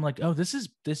 I'm like, oh, this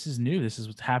is new. This is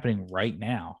what's happening right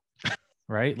now,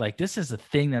 right? Like this is a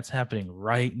thing that's happening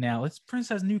right now. It's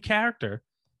Princess new character.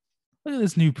 Look at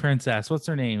this new princess. What's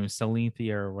her name?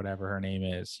 Salinthia or whatever her name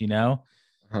is, you know?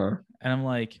 And I'm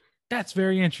like, that's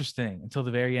very interesting until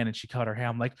the very end. And she cut her hair.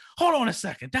 I'm like, hold on a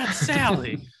second. That's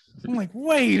Sally. I'm like,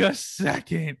 wait a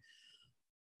second.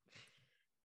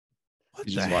 What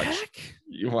the heck?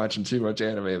 You're watching too much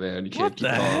anime, man. You can't keep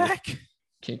it all.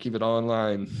 Can't keep it all in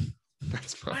line.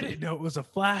 That's funny. I didn't know it was a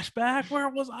flashback. Where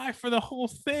was I for the whole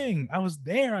thing? I was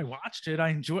there. I watched it. I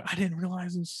enjoyed. I didn't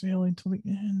realize it was Sally until the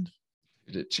end.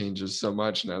 It changes so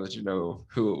much now that you know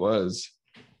who it was.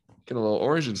 Get a little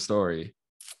origin story.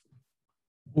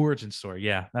 Origin story.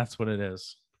 Yeah, that's what it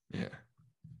is. Yeah.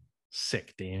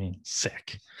 Sick, Damien.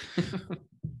 Sick.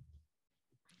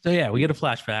 So yeah, we get a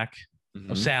flashback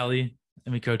of Sally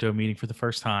and Mikoto meeting for the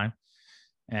first time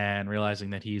and realizing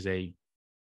that he's a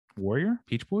warrior,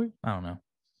 Peach Boy. I don't know.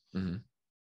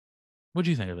 What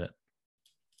do you think of it?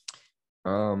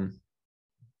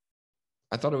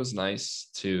 I thought it was nice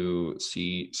to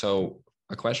see. So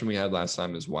a question we had last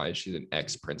time is why she's an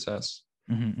ex-princess.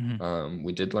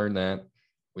 We did learn that.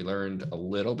 We learned a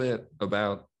little bit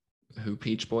about who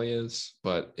Peach Boy is,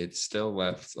 but it still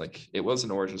left like it was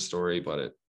an origin story,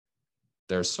 but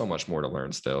there's so much more to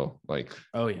learn still. Like,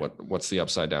 what's the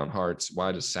upside down hearts?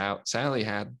 Why does Sally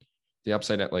had the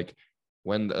upside down? Like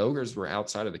when the ogres were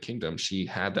outside of the kingdom, she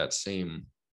had that same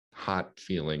hot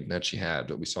feeling that she had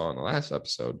that we saw in the last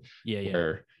episode.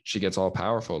 Where she gets all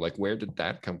powerful. Like, where did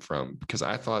that come from? Because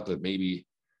I thought that maybe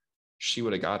she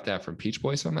would have got that from Peach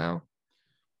Boy somehow.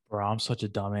 Bro, I'm such a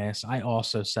dumbass. I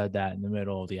also said that in the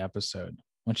middle of the episode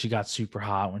when she got super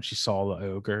hot when she saw the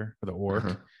ogre or the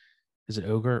orc. Is it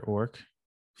ogre or orc?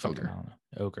 Ogre. I don't know.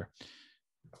 Ogre.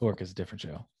 Orc is a different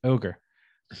show. Ogre.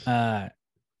 I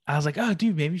was like, oh,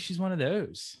 dude, maybe she's one of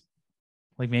those.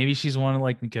 Like maybe she's one of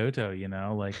like Mikoto, you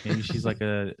know, like maybe she's like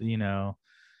a, you know,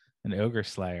 an ogre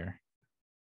slayer.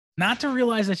 Not to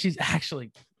realize that she's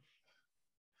actually.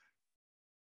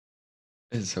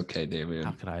 It's okay, Damien.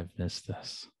 How could I have missed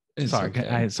this? Sorry,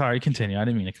 okay. Sorry, continue. I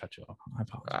didn't mean to cut you off. I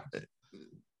apologize.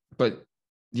 But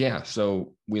yeah,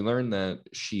 so we learned that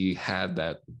she had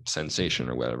that sensation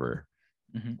or whatever.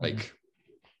 Like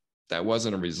that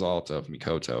wasn't a result of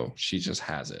Mikoto. She just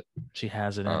has it. She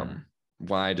has it.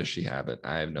 Why does she have it?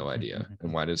 I have no idea.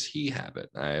 And why does he have it?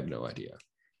 I have no idea.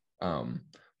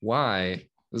 Why?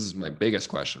 This is my biggest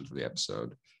question for the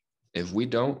episode. If we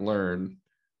don't learn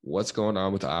what's going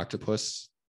on with the octopus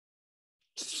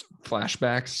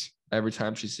flashbacks every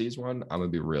time she sees one, I'm gonna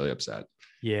be really upset.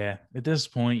 Yeah, at this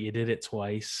point, you did it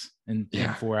twice in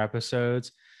 4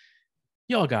 episodes.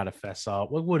 Y'all gotta fess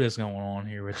up. What is going on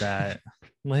here with that?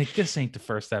 Like, this ain't the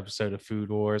first episode of Food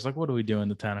Wars. Like, what are we doing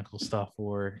the tentacle stuff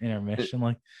for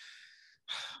intermission?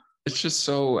 It's just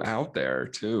so out there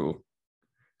too.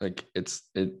 Like it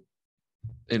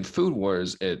in Food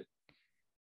Wars, it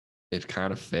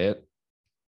kind of fit,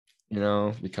 you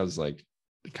know, because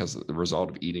of the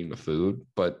result of eating the food.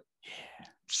 But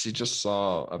she just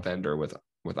saw a vendor with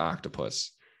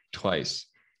octopus twice,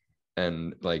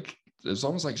 and like it was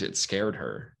almost like it scared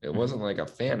her. It wasn't like a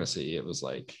fantasy, it was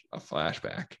like a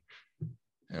flashback,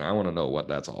 and I want to know what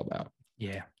that's all about.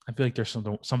 Yeah, I feel like there's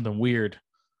something weird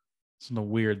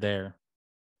there.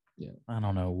 Yeah, I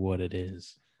don't know what it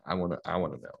is. I want to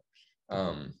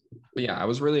know. But yeah, I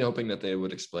was really hoping that they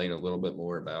would explain a little bit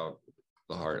more about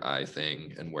the heart eye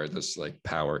thing and where this like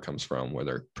power comes from, where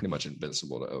they're pretty much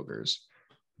invincible to ogres.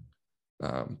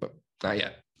 But not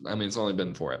yet. I mean, it's only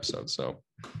been 4 episodes, so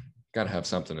got to have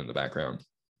something in the background.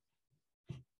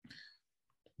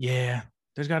 Yeah,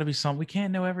 there's got to be some. We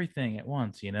can't know everything at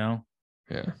once, you know?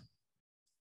 Yeah.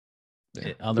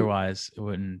 Otherwise, it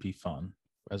wouldn't be fun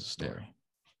as a story. Yeah.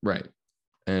 Right.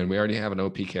 And we already have an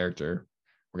OP character.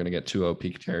 We're going to get 2 OP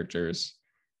characters.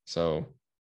 So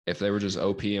if they were just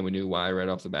OP and we knew why right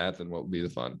off the bat, then what would be the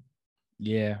fun?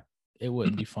 Yeah, it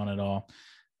wouldn't be fun at all.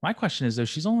 My question is, though,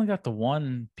 she's only got the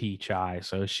 1 peach eye.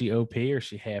 So is she OP or is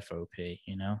she half OP,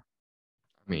 you know?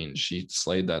 I mean, she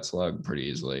slayed that slug pretty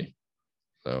easily.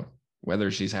 So whether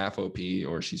she's half OP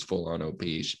or she's full on OP,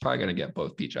 she's probably going to get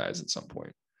both peach eyes at some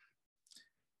point.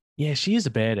 Yeah, she is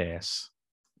a badass.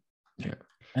 Yeah.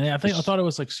 And I thought it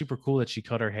was like super cool that she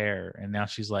cut her hair, and now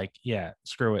she's like, yeah,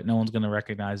 screw it. No one's gonna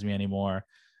recognize me anymore.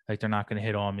 Like they're not gonna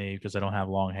hit on me because I don't have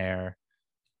long hair.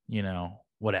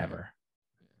 Whatever.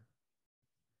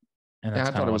 And that's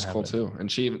I thought it was cool too.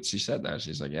 And she said that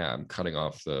she's like, yeah, I'm cutting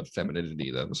off the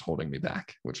femininity that was holding me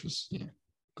back, which was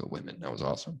good women. That was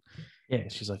awesome. Yeah,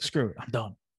 she's like, screw it, I'm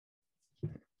done.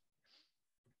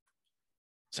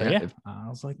 So I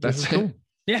was like, this is cool.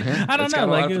 Yeah, I don't know.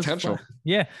 Like potential.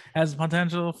 Has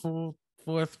potential for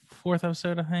fourth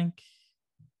episode, I think.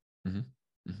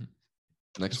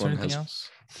 Next one has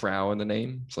Frau in the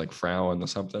name. It's like Frau and the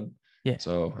something. Yeah.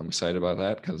 So I'm excited about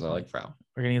that because I like Frau.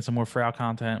 We're gonna get some more Frau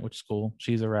content, which is cool.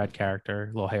 She's a rad character,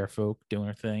 little hair folk doing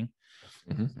her thing.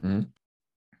 Well,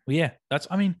 yeah,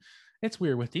 it's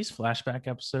weird with these flashback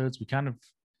episodes. We kind of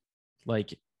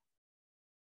like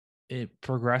it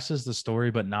progresses the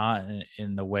story, but not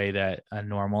in the way that a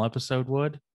normal episode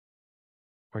would.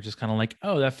 We're just kind of like,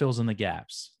 oh, that fills in the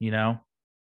gaps, Right.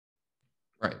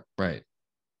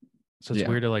 So it's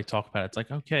weird to like talk about it. It's like,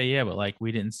 okay, yeah, but like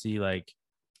we didn't see like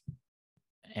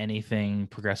anything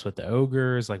progress with the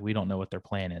ogres. Like we don't know what their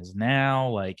plan is now.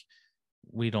 Like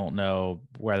we don't know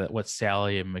what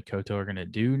Sally and Makoto are gonna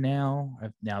do now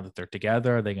that they're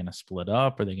together. Are they gonna split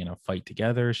up? Are they gonna fight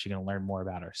together? Is she gonna learn more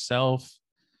about herself?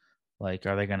 Like,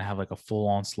 are they gonna have like a full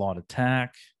onslaught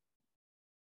attack?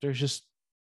 There's just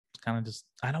kind of just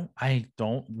I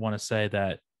don't want to say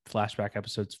that flashback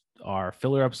episodes are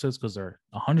filler episodes because they're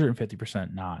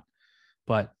 150% not,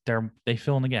 but they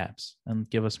fill in the gaps and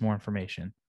give us more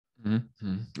information.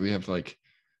 We have like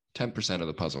 10% of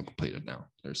the puzzle completed now.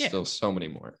 There's still so many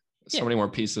more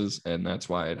pieces, and that's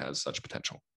why it has such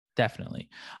potential. Definitely.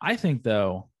 I think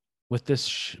though, with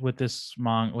the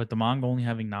manga only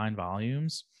having 9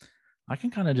 volumes, I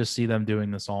can kind of just see them doing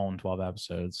this all in 12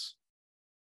 episodes.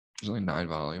 There's only 9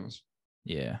 volumes.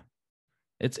 Yeah.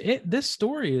 This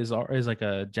story is like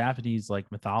a Japanese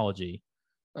like mythology.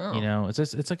 Oh.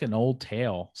 It's like an old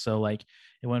tale. So like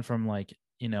it went from like,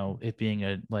 it being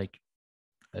a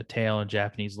tale in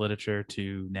Japanese literature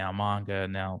to now manga,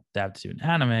 now adapted to an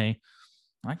anime.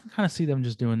 I can kind of see them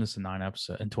just doing this in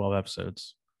 12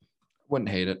 episodes. Wouldn't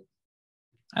hate it.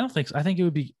 I don't think so. I think it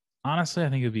would be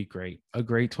great. A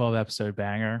great 12 episode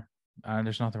banger.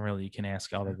 There's nothing really you can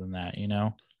ask other than that,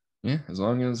 Yeah, as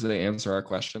long as they answer our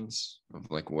questions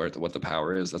of like what the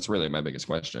power is. That's really my biggest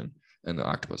question. And the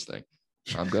octopus thing.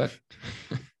 I'm good.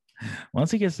 Once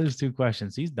he gets those 2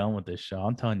 questions, he's done with this show.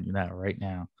 I'm telling you that right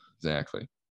now. Exactly.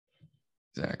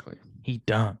 He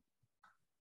done.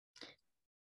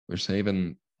 We're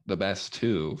saving the best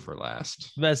 2 for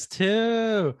last. Best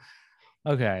 2.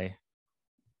 Okay.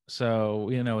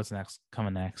 So what's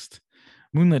coming next.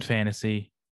 Moonlit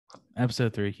Fantasy,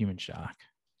 episode 3, Human Shock.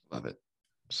 Love it.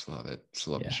 Just love it. Just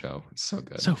love the show. It's so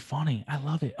good. So funny. I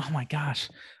love it. Oh my gosh.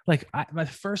 Like my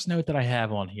first note that I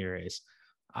have on here is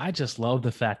I just love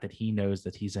the fact that he knows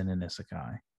that he's in an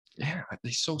isekai. Yeah,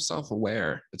 he's so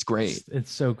self-aware. It's great.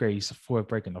 It's so great. He's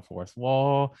breaking the fourth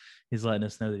wall. He's letting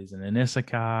us know that he's in an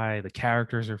isekai. The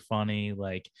characters are funny.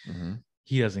 Like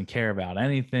he doesn't care about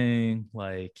anything.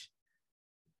 Like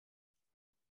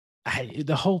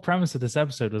the whole premise of this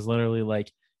episode was literally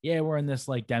like, yeah, we're in this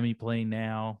like demi-plane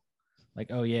now. Like,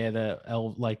 oh yeah,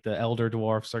 the elder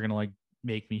dwarfs are gonna like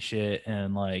make me shit,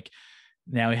 and like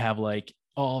now we have like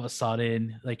all of a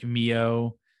sudden like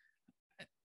Mio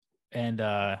and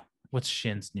what's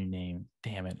Shin's new name?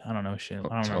 Damn it, I don't know Shin.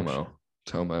 I don't know.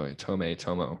 Tomo,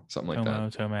 something like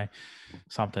that. Tome,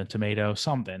 something, tomato,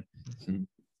 something.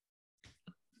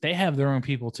 They have their own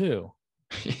people too.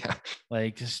 Yeah,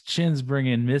 like Shin's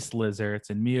bringing Mist Lizards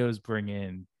and Mio's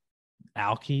bringing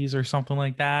Alkies or something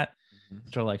like that,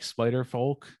 which are like spider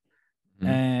folk.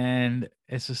 And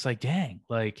it's just like, dang,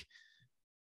 like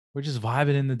we're just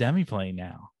vibing in the demi-plane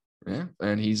now. Yeah,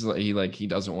 and he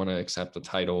doesn't want to accept the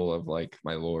title of like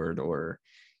my lord or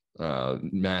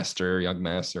master, young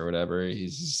master, or whatever.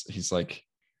 He's like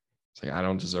I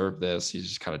don't deserve this. He's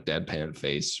just kind of deadpan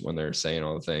face when they're saying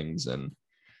all the things. And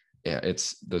yeah,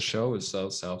 the show is so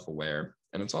self-aware,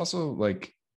 and it's also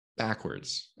like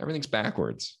backwards. Everything's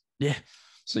backwards. Yeah.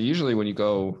 So usually when you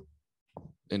go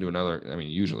into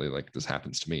usually like this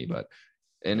happens to me, but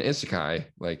in isekai,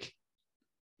 like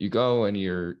you go and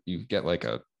you get like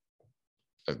a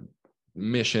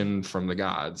mission from the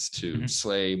gods to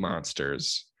slay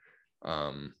monsters,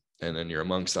 and then you're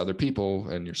amongst other people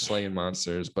and you're slaying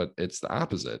monsters, but it's the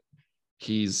opposite.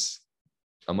 He's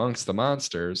amongst the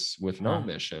monsters with no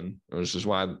mission, which is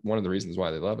why one of the reasons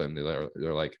why they love him.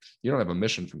 They're like, you don't have a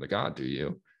mission from the god, do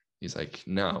you? He's like,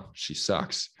 no, she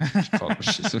sucks.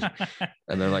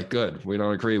 And they're like, good, we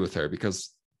don't agree with her,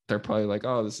 because they're probably like,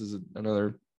 oh, this is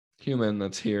another human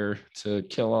that's here to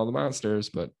kill all the monsters,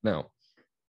 but no.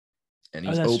 And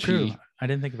he's that's OP. true. I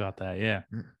didn't think about that. Yeah.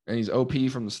 And he's OP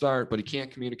from the start, but he can't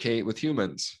communicate with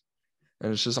humans.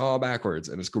 And it's just all backwards.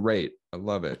 And it's great. I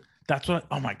love it. That's what,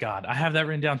 oh my God. I have that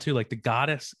written down too. Like the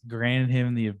goddess granted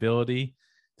him the ability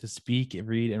to speak,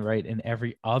 read, and write in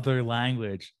every other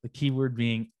language. The keyword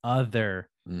being other.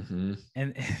 Mm-hmm.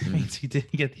 And it means he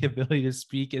didn't get the ability to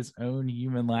speak his own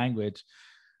human language,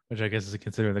 which I guess is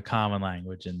considered the common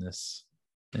language in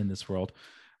this world.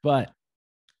 But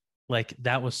like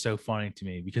that was so funny to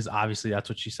me because obviously that's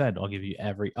what she said. I'll give you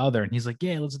every other. And he's like,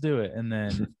 yeah, let's do it. And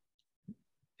then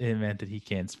it meant that he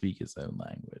can't speak his own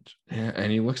language. Yeah,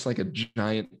 and he looks like a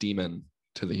giant demon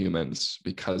to the humans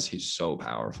because he's so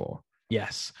powerful.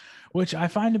 Yes, which I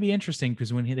find to be interesting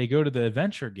because when they go to the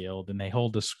Adventure Guild and they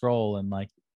hold the scroll and like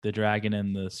the dragon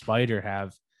and the spider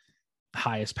have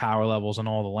highest power levels on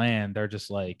all the land, they're just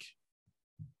like,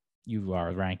 you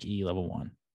are rank E level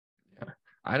 1. Yeah,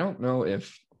 I don't know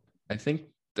if, I think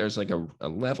there's like a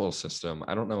level system.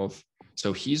 I don't know if,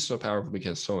 so he's so powerful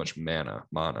because so much mana,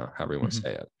 however you want to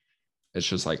say it. It's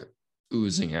just like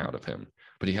oozing out of him,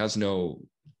 but he has no,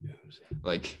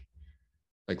 like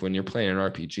when you're playing an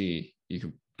RPG, you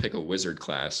can pick a wizard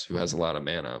class who has a lot of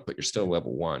mana, but you're still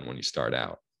level 1 when you start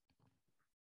out.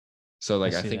 So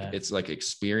like, I think it's like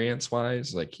experience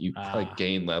wise, like you like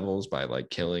gain levels by like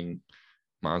killing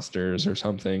monsters or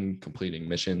something, completing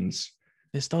missions.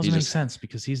 This doesn't make sense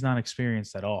because he's not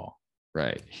experienced at all.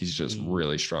 Right. He's just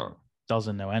really strong.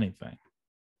 Doesn't know anything.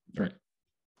 Right.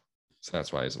 So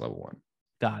that's why he's level 1.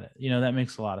 Got it. You know, that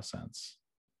makes a lot of sense.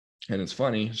 And it's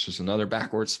funny. It's just another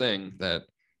backwards thing that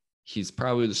he's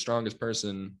probably the strongest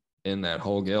person in that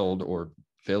whole guild or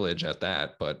village at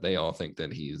that, but they all think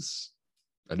that he's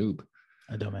a noob.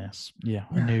 A dumbass. Yeah.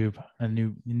 A noob. A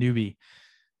newbie.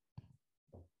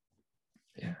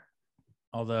 Yeah.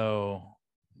 Although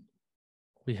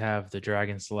we have the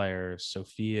Dragon Slayer,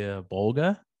 Sofia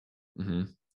Bolga, if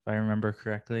I remember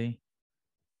correctly.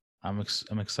 I'm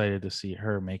excited to see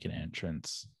her make an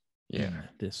entrance in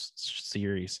this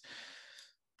series.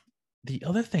 The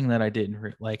other thing that I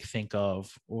didn't think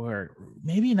of, or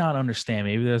maybe not understand,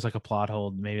 maybe there's like a plot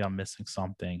hole, maybe I'm missing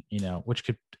something, you know, which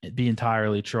could be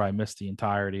entirely true. I missed the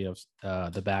entirety of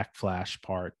the backflash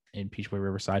part in Peach Boy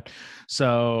Riverside.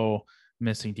 So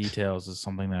missing details is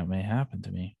something that may happen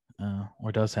to me,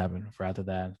 or does happen rather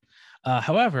than.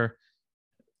 However,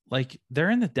 like they're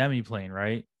in the demi-plane,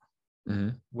 right? Mm-hmm.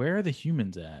 Where are the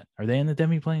humans at? Are they in the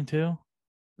demi-plane too?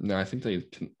 No, I think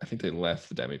they left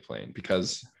the demi-plane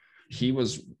because he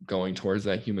was going towards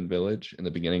that human village in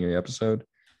the beginning of the episode,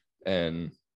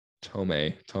 and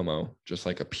Tomo just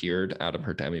like appeared out of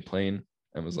her demi-plane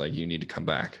and was like, you need to come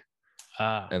back.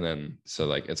 And then so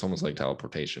like it's almost like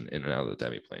teleportation in and out of the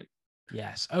demi-plane.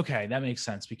 Yes. Okay, that makes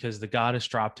sense because the goddess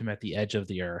dropped him at the edge of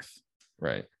the earth.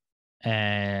 Right.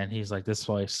 And he's like, this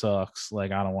place sucks.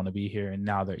 Like, I don't want to be here. And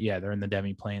now they're in the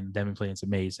demi-plane. The demi-plane's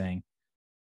amazing.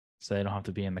 So they don't have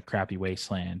to be in the crappy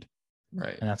wasteland.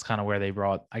 Right. And that's kind of where they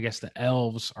brought, I guess the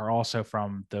elves are also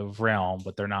from the realm,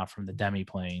 but they're not from the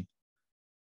demi-plane.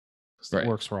 The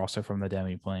orcs were also from the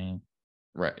demi-plane.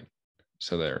 Right.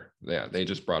 So they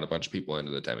just brought a bunch of people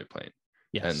into the demi-plane.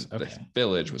 Yes. And the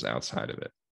village was outside of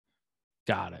it.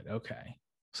 Got it. Okay.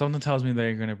 Something tells me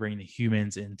they're going to bring the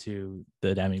humans into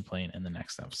the demi-plane in the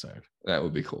next episode. That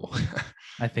would be cool.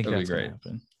 I think that's going to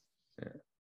happen. Yeah.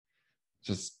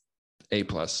 Just A+.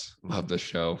 Love this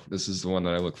show. This is the one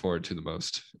that I look forward to the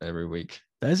most every week.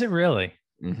 Is it really?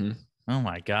 Mm-hmm. Oh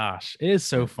my gosh. It is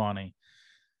so funny.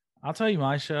 I'll tell you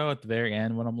my show at the very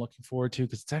end what I'm looking forward to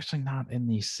because it's actually not in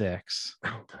these 6.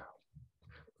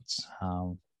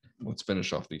 Oh, let's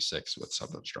finish off these 6 with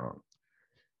something strong.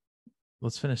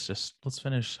 Let's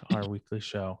finish our weekly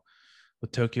show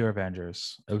with Tokyo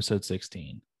Revengers, episode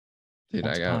 16. Dude,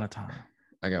 I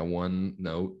got one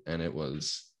note, and it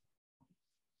was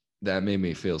that made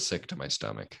me feel sick to my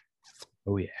stomach.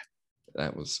 Oh yeah.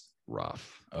 That was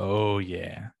rough. Oh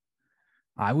yeah.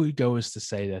 I would go as to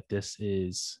say that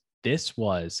this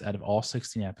was out of all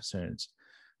 16 episodes,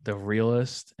 the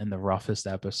realest and the roughest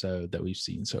episode that we've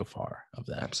seen so far of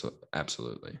that.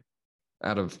 Absolutely.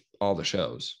 Out of all the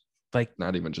shows. Like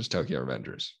not even just Tokyo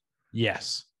Revengers.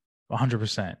 Yes,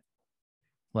 100%.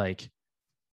 Like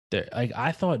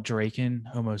I thought Draken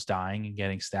almost dying and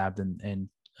getting stabbed and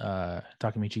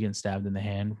Takemichi getting stabbed in the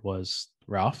hand was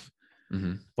rough,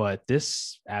 but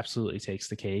this absolutely takes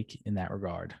the cake in that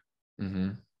regard.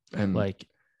 Mm-hmm. And like,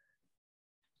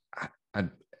 I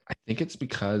think it's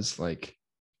because like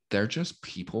they're just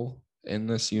people in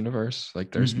this universe.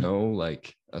 Like there's no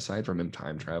like aside from him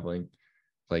time traveling,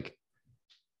 like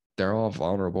they're all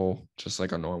vulnerable, just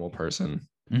like a normal person.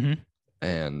 Mm-hmm.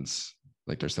 And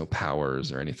like there's no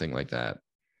powers or anything like that.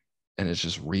 And it's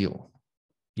just real.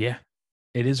 Yeah,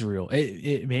 it is real.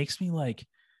 It makes me like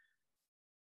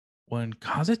when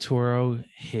Kazaturo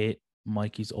hit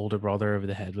Mikey's older brother over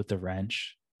the head with the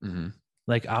wrench. Mm-hmm.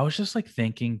 Like I was just like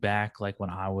thinking back like when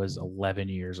I was 11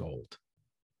 years old.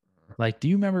 Like, do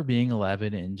you remember being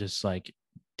 11 and just like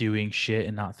doing shit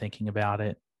and not thinking about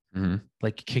it? Mm-hmm.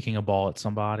 Like kicking a ball at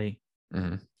somebody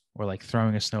Mm-hmm. or like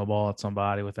throwing a snowball at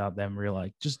somebody without them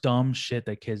realizing just dumb shit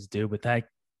that kids do. But that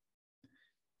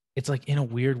it's like in a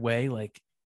weird way, like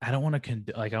I don't want to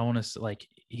like I want to like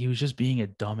he was just being a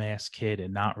dumbass kid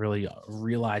and not really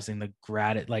realizing the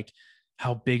like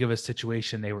how big of a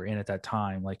situation they were in at that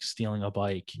time, like stealing a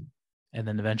bike and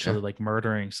then eventually like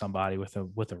murdering somebody with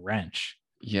a wrench.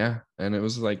 Yeah, and it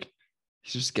was like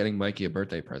he's just getting Mikey a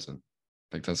birthday present.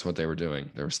 Like that's what they were doing.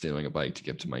 They were stealing a bike to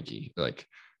give to Mikey. Like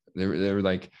they were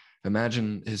like,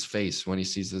 imagine his face when he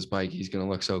sees this bike. He's gonna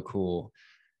look so cool.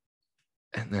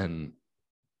 And then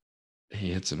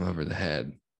he hits him over the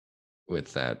head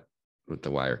with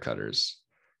the wire cutters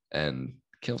and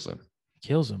kills him.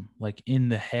 Kills him, like in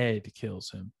the head, kills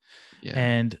him. Yeah.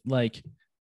 And like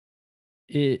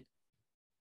it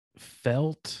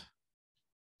felt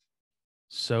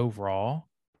so raw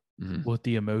with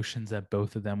the emotions that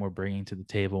both of them were bringing to the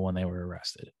table when they were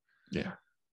arrested. Yeah.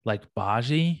 Like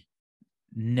Baji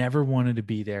never wanted to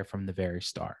be there from the very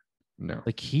start. No.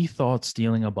 Like he thought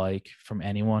stealing a bike from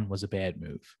anyone was a bad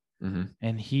move. Mm-hmm.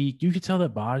 And you could tell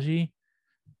that Baji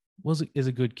is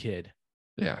a good kid.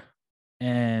 Yeah.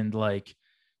 And like,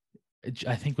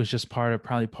 I think was just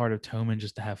probably part of Toman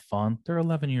just to have fun. They're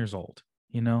 11 years old,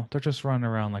 you know, they're just running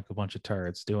around like a bunch of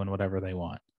turds doing whatever they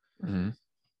want. Mm-hmm.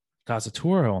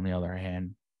 Kazaturo, on the other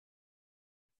hand,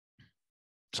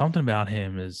 something about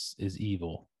him is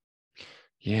evil.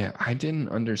 Yeah, I didn't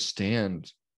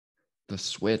understand the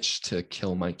switch to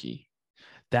kill Mikey.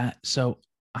 The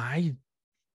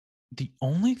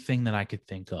only thing that I could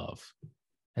think of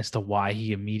as to why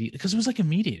he immediately, because it was like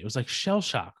immediate, it was like shell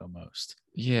shock almost.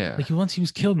 Yeah. Like once he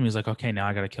was killed, he was like, okay, now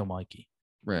I got to kill Mikey.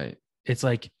 Right. It's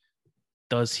like,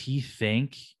 does he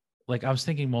think, like I was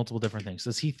thinking multiple different things.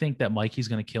 Does he think that Mikey's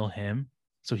going to kill him?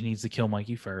 So he needs to kill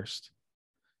Mikey first?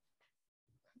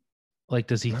 Like,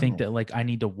 does he think that like I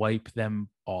need to wipe them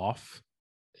off?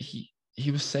 He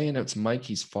was saying it's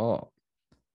Mikey's fault,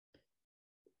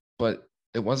 but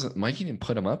it wasn't. Mikey didn't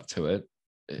put him up to it.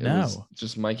 It was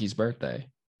just Mikey's birthday.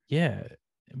 Yeah,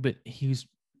 but he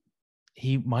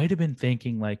might have been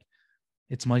thinking like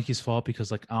it's Mikey's fault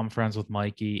because like I'm friends with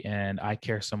Mikey and I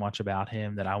care so much about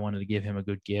him that I wanted to give him a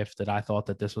good gift, that I thought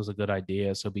that this was a good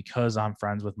idea. So because I'm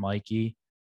friends with Mikey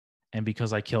and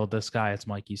because I killed this guy, it's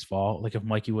Mikey's fault. Like if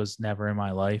Mikey was never in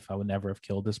my life, I would never have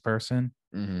killed this person.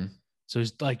 Mm-hmm. So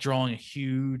he's like drawing a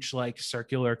huge like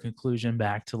circular conclusion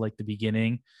back to like the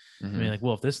beginning. Mm-hmm. I mean, like,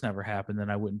 well, if this never happened, then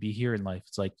I wouldn't be here in life.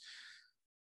 It's like,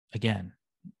 again,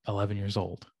 11 years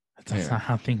old. That's not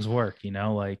how things work, you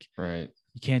know? Like, right.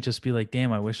 You can't just be like,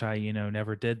 damn, I wish I,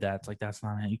 never did that. It's like, that's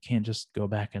not how you can't just go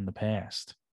back in the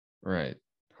past. Right.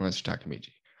 Unless you're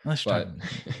Takamichi. But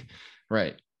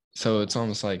right. So it's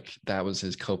almost like that was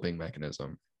his coping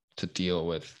mechanism to deal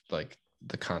with like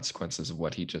the consequences of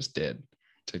what he just did.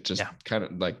 To just kind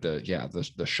of like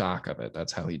the shock of it.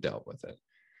 That's how he dealt with it.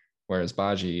 Whereas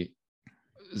Baji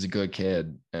is a good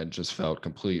kid and just felt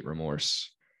complete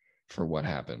remorse for what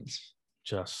happened.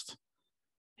 Just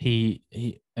he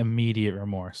immediate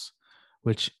remorse,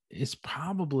 which is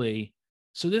probably,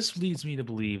 so this leads me to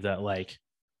believe that like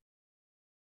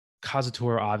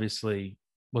Kazutora obviously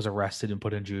was arrested and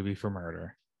put in juvie for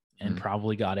murder and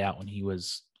probably got out when he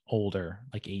was older,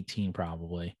 like 18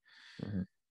 probably.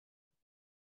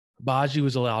 Baji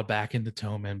was allowed back into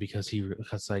Toman because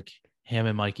like him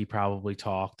and Mikey probably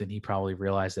talked and he probably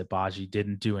realized that Baji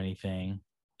didn't do anything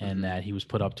and that he was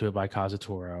put up to it by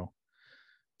Kazutoro.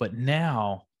 But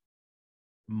now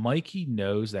Mikey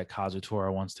knows that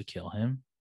Kazutoro wants to kill him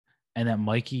and that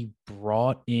Mikey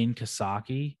brought in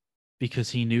Kasaki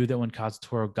because he knew that when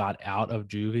Kazutoro got out of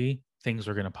juvie, things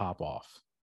were going to pop off.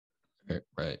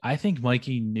 Right. I think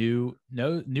Mikey knew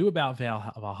about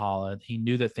Valhalla. He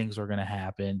knew that things were going to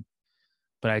happen,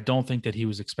 but I don't think that he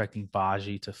was expecting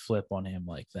Baji to flip on him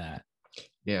like that.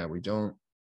 Yeah, we don't.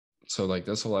 So like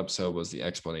this whole episode was the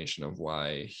explanation of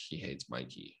why he hates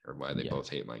Mikey or why they both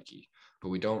hate Mikey, but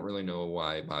we don't really know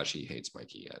why Baji hates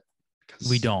Mikey yet.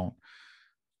 We don't.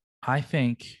 I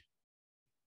think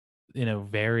in a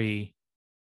very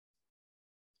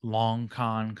long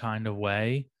con kind of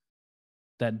way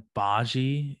that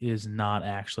Baji is not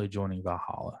actually joining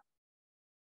Valhalla.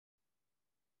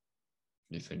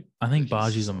 You think? I think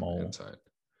Baji's a mole. Inside.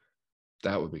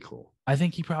 That would be cool. I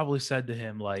think he probably said to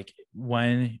him, like,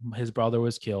 when his brother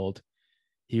was killed,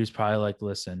 he was probably like,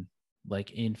 listen,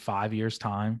 like in 5 years'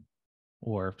 time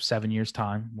or 7 years'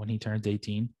 time when he turns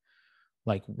 18,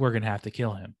 like, we're going to have to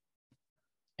kill him.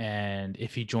 And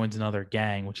if he joins another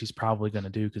gang, which he's probably going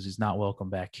to do because he's not welcome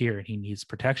back here and he needs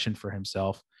protection for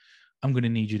himself, I'm going to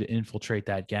need you to infiltrate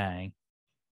that gang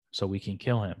so we can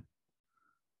kill him.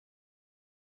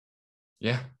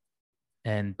 Yeah.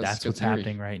 And that's what's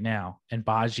happening right now. And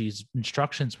Baji's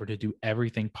instructions were to do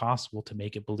everything possible to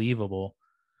make it believable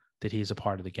that he's a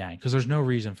part of the gang. Because there's no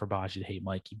reason for Baji to hate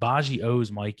Mikey. Baji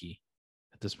owes Mikey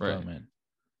at this moment.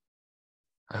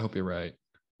 I hope you're right.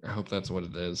 I hope that's what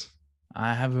it is.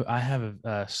 I have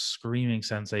a screaming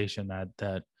sensation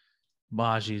that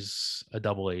Baji's a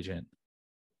double agent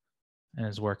and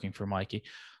is working for Mikey.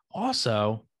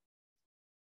 Also,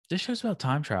 this show's about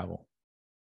time travel.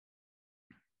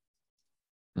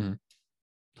 Mm-hmm.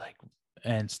 Like,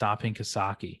 and stopping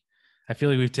Kisaki. I feel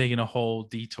like we've taken a whole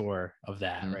detour of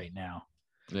that right now.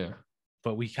 Yeah.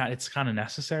 But it's kind of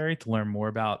necessary to learn more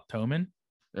about Toman.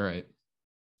 All right.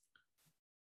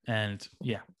 And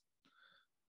yeah.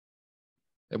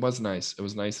 It was nice. It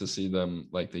was nice to see them,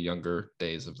 like the younger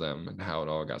days of them and how it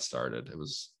all got started. It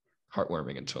was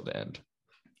heartwarming until the end.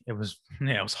 It was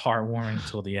heartwarming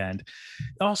until the end.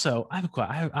 Also, I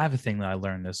have a thing that I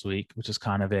learned this week, which is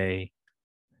kind of a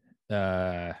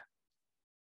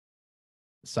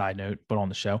side note, but on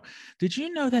the show. Did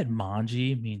you know that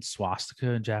manji means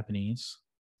swastika in Japanese?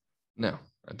 No,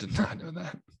 I did not know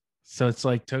that. So it's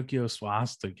like Tokyo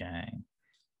Swastika Gang.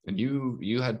 And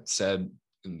you had said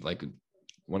in like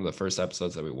one of the first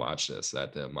episodes that we watched this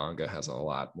that the manga has a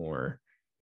lot more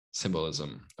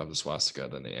symbolism of the swastika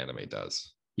than the anime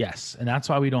does. Yes, and that's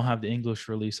why we don't have the English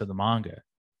release of the manga.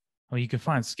 I mean, you can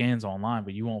find scans online,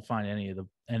 but you won't find any of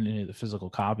the physical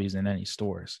copies in any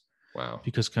stores. Wow.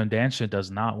 Because Kodansha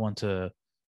does not want to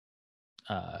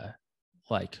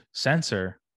like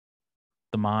censor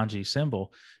the manji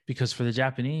symbol, because for the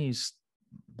Japanese,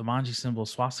 the manji symbol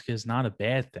swastika is not a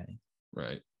bad thing.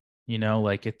 Right. You know,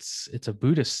 like it's a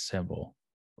Buddhist symbol.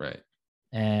 Right.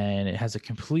 And it has a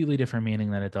completely different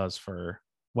meaning than it does for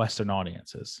Western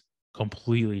audiences.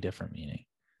 Completely different meaning.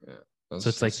 Yeah. So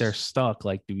it's like they're stuck.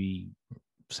 Like, do we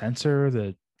censor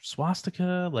the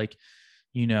swastika? Like,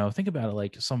 you know, think about it,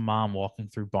 like some mom walking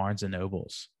through Barnes and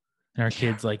Nobles and her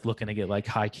kid's like looking to get like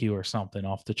Haikyuu or something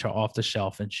off the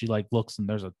shelf, and she like looks and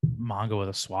there's a manga with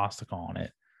a swastika on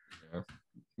it. Yeah.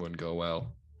 Wouldn't go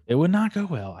well. It would not go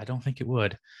well. I don't think it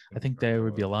would. I think there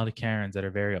would be a lot of Karens that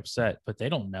are very upset, but they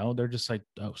don't know. They're just like,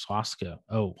 oh, swastika,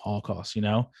 oh, Holocaust, you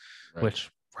know, right. Which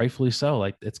rightfully so.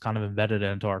 Like, it's kind of embedded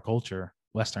into our culture,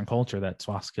 Western culture, that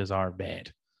swastikas are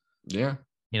bad. Yeah.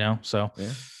 You know, so.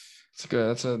 Yeah. It's good.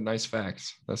 That's a nice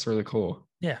fact. That's really cool.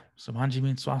 Yeah. So manji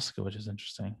means swastika, which is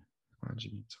interesting.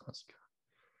 Manji means swastika.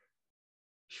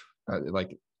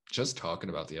 Like, just talking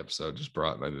about the episode just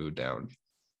brought my mood down.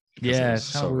 Yeah, it's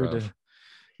so weird.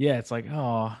 Yeah, it's like,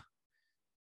 oh,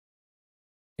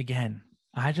 again,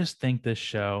 I just think this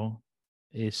show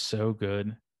is so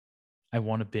good. I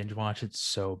want to binge watch it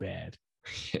so bad.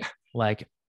 Yeah. Like,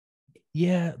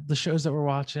 yeah, the shows that we're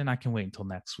watching, I can wait until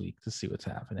next week to see what's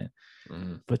happening.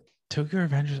 Mm-hmm. But Tokyo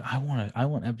Revengers, I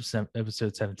want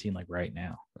episode 17 like right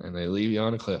now. And they leave you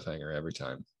on a cliffhanger every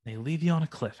time. They leave you on a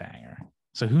cliffhanger.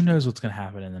 So who knows what's going to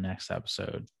happen in the next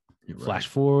episode? You're Flash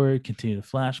right. forward, continue the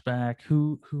flashback.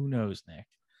 Who knows, Nick?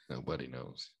 Nobody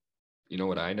knows. You know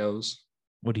what I knows?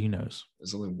 What do you knows?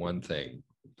 There's only one thing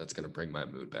that's going to bring my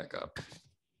mood back up.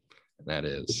 And that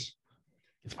is...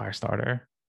 It's Firestarter.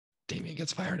 Damien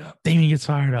gets fired up. Damien gets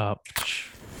fired up.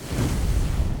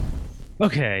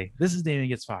 Okay, this is Damien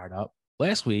gets fired up.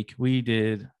 Last week,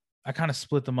 I kind of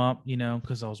split them up, you know,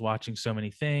 because I was watching so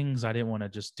many things. I didn't want to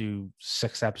just do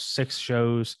 6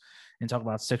 shows and talk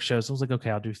about 6 shows. I was like, okay,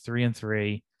 I'll do 3 and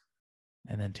 3.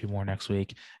 And then 2 more next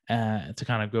week to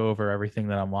kind of go over everything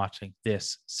that I'm watching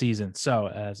this season. So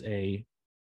as a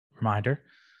reminder,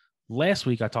 last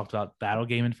week I talked about Battle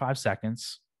Game in 5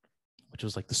 Seconds, which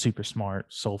was like the super smart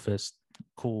Soulfist,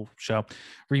 cool show.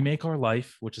 Remake Our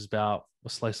Life, which is about a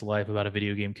slice of life about a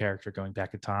video game character going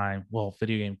back in time. Well,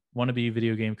 wannabe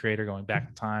video game creator going back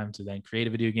in time to then create a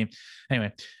video game.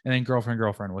 Anyway, and then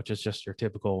Girlfriend, which is just your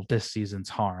typical this season's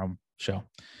harem show,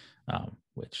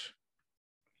 which...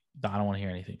 I don't want to hear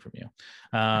anything from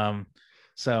you.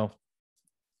 So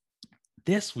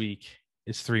this week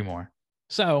is 3 more.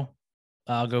 So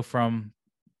I'll go from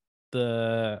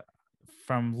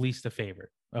least to favorite.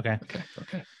 Okay.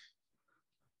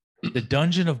 The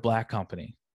Dungeon of Black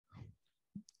Company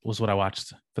was what I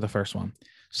watched for the first one.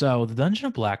 So the Dungeon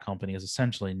of Black Company is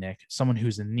essentially, Nick, someone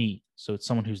who's a NEET. So it's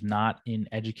someone who's not in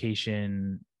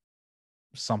education,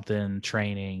 something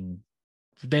training.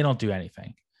 They don't do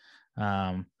anything.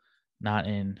 Not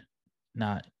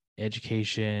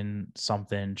education,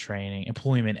 something training,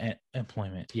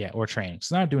 employment, yeah, or training.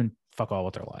 So they're not doing fuck all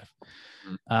with their life.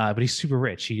 But he's super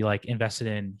rich. He like invested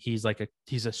in. He's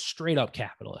a straight up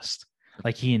capitalist.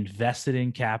 Like he invested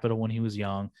in capital when he was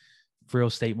young, real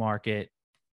estate market.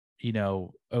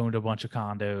 Owned a bunch of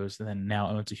condos and then now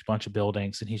owns a bunch of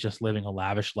buildings. And he's just living a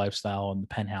lavish lifestyle in the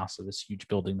penthouse of this huge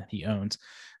building that he owns.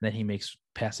 And then he makes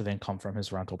passive income from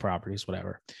his rental properties,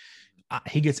 whatever.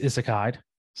 He gets isekai'd.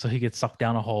 So he gets sucked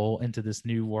down a hole into this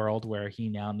new world where he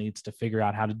now needs to figure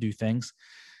out how to do things.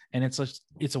 And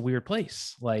it's a weird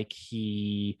place. Like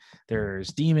there's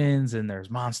demons and there's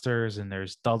monsters and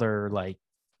there's other like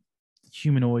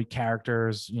humanoid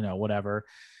characters, whatever.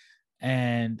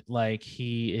 And like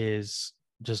he is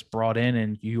just brought in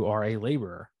and you are a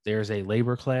laborer. There's a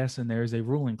labor class and there's a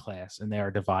ruling class and they are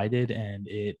divided and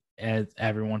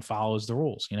everyone follows the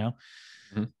rules,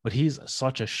 Mm-hmm. But he's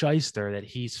such a shyster that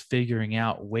he's figuring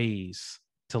out ways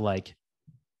to like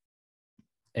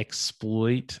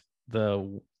exploit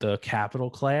the capital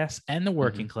class and the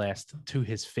working class to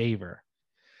his favor.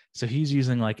 So he's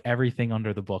using like everything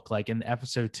under the book. Like in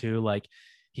episode 2, like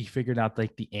he figured out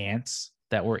like the ants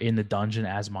that were in the dungeon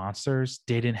as monsters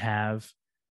didn't have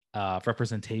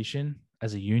representation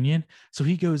as a union. So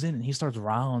he goes in and he starts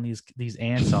riling these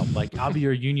ants up. Like, I'll be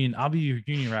your union rep.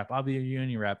 I'll be your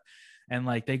union rep. And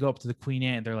like they go up to the queen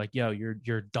ant. They're like, yo,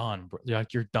 you're done.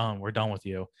 Like, you're done. We're done with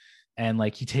you. And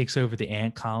like he takes over the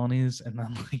ant colonies. And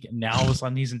then like now all of a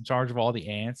sudden he's in charge of all the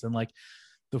ants. And like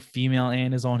the female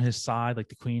ant is on his side, like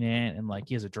the queen ant. And like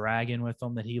he has a dragon with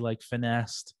him that he like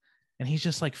finessed. And he's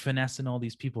just like finessing all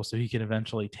these people so he can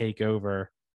eventually take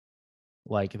over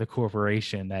like the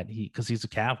corporation because he's a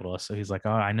capitalist. So he's like, oh,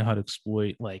 I know how to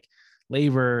exploit like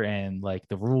labor and like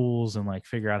the rules and like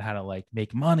figure out how to like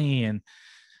make money. And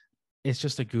it's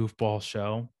just a goofball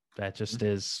show that just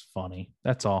is funny.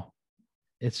 That's all.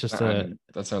 It's just that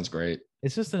sounds great.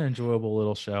 It's just an enjoyable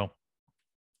little show.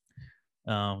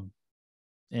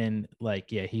 And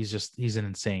like, yeah, he's an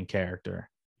insane character.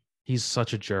 He's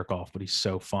such a jerk off, but he's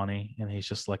so funny. And he's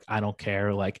just like, I don't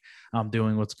care. Like, I'm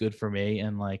doing what's good for me.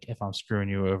 And like, if I'm screwing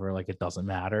you over, like, it doesn't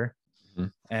matter. Mm-hmm.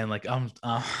 And like,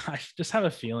 I just have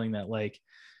a feeling that like,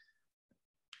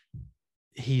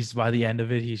 by the end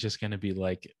of it, he's just going to be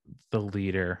like the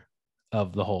leader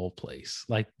of the whole place.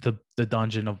 Like the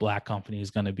Dungeon of Black Company is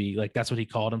going to be like, that's what he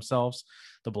called himself,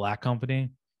 the Black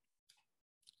Company.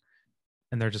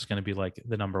 And they're just going to be like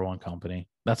the number one company.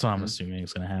 That's what I'm assuming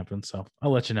is going to happen. So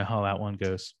I'll let you know how that one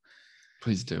goes.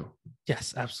 Please do.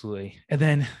 Yes, absolutely. And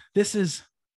then this is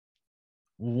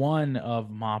one of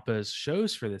Mappa's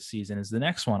shows for this season is the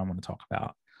next one I'm going to talk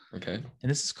about. Okay. And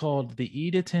this is called The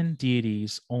Edaton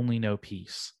Deities Only Know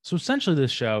Peace. So essentially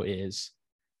this show is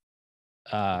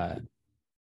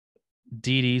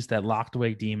deities that locked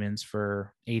away demons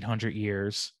for 800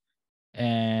 years.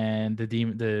 And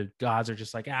the gods are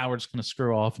just like, we're just going to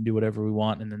screw off and do whatever we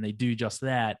want. And then they do just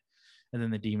that. And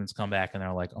then the demons come back and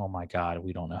they're like, oh my God,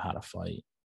 we don't know how to fight.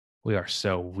 We are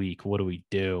so weak. What do we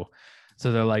do?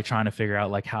 So they're like trying to figure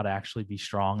out like how to actually be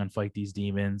strong and fight these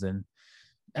demons. And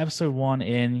episode 1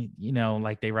 in,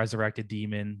 like they resurrect a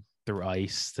demon through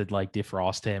ice to like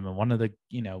defrost him. And one of the,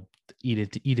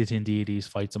 Edaton deities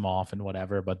fights him off and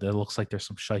whatever. But it looks like there's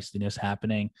some shystiness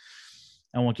happening.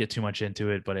 I won't get too much into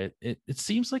it, but it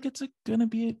seems like it's going to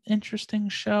be an interesting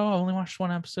show. I only watched one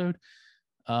episode.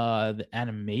 The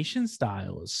animation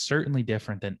style is certainly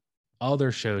different than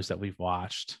other shows that we've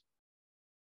watched.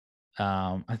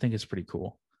 I think it's pretty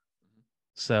cool.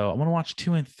 So I'm going to watch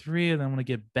 2 and 3 and then I'm going to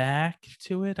get back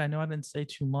to it. I know I didn't say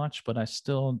too much, but I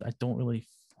don't really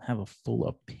have a full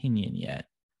opinion yet.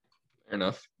 Fair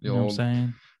enough. You know what I'm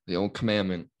saying? The old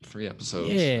commandment, 3 episodes.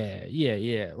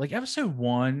 Yeah. Like episode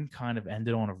 1 kind of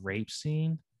ended on a rape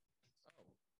scene.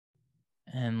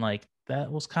 And like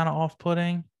that was kind of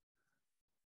off-putting.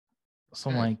 So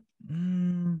I'm like,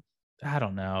 I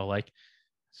don't know. Like,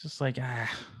 it's just like, it's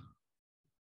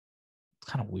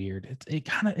kind of weird.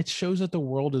 It shows that the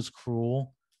world is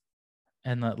cruel.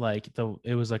 And that like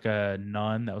it was like a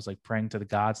nun that was like praying to the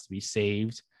gods to be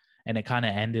saved. And it kind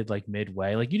of ended like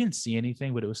midway. Like you didn't see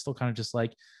anything, but it was still kind of just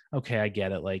like, okay, I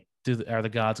get it. Like, are the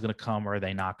gods going to come or are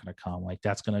they not going to come? Like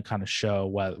that's going to kind of show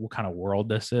what kind of world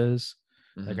this is.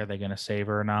 Mm-hmm. Like, are they going to save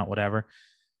her or not? Whatever.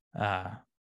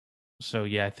 So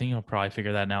yeah, I think you'll probably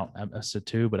figure that out episode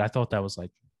 2. But I thought that was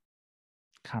like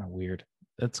kind of weird.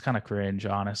 It's kind of cringe,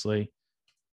 honestly.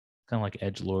 Kind of like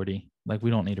edgelordy. Like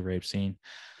we don't need a rape scene.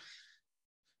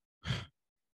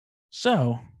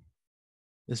 So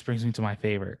this brings me to my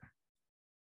favorite.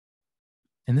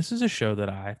 And this is a show that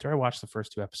after I watched the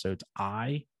first 2 episodes,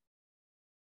 I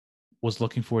was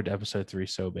looking forward to episode 3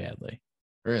 so badly.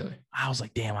 Really? I was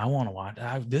like, damn, I want to watch.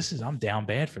 I'm down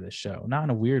bad for this show. Not in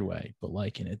a weird way, but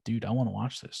like in it, dude, I want to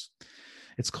watch this.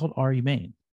 It's called RE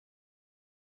Main.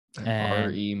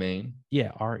 RE Main?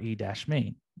 Yeah,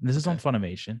 RE-Main. This is on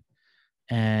Funimation.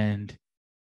 And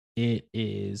it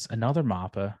is another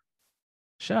MAPPA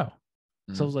show.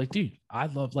 So I was like, dude, I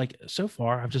love, like, so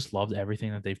far, I've just loved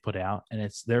everything that they've put out.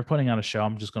 And they're putting out a show.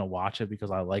 I'm just going to watch it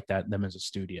because I like them as a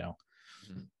studio.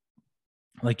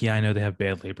 Like, yeah, I know they have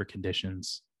bad labor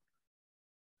conditions,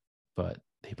 but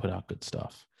they put out good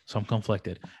stuff. So I'm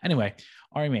conflicted. Anyway,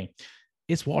 RE Main,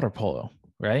 it's water polo,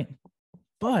 right?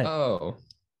 But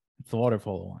it's the water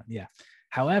polo one. Yeah.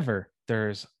 However,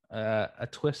 there's a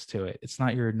twist to it. It's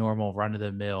not your normal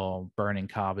run-of-the-mill burning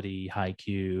comedy,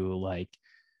 haiku, like,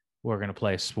 we're going to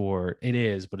play a sport. It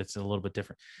is, but it's a little bit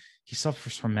different. He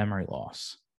suffers from memory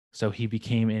loss. So he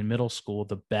became in middle school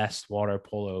the best water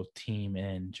polo team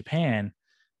in Japan.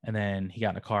 And then he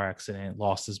got in a car accident,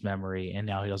 lost his memory, and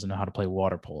now he doesn't know how to play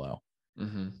water polo.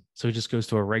 So he just goes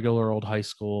to a regular old high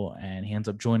school and he ends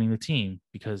up joining the team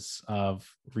because of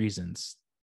reasons.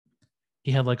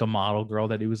 He had like a model girl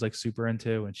that he was like super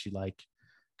into, and she like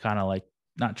kind of like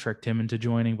not tricked him into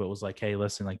joining, but was like, hey,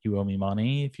 listen, like, you owe me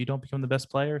money if you don't become the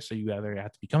best player. So you either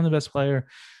have to become the best player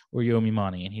or you owe me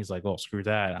money. And he's like, oh, screw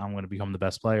that. I'm going to become the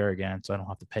best player again, so I don't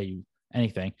have to pay you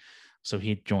anything. So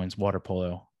he joins water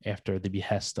polo after the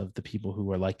behest of the people who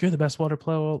were like, you're the best water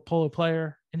polo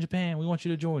player in Japan. We want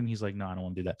you to join. And he's like, no, I don't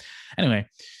want to do that. Anyway,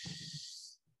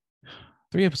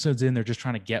 3 episodes in, they're just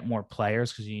trying to get more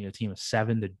players because you need a team of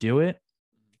 7 to do it.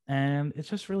 And it's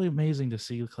just really amazing to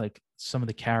see like some of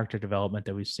the character development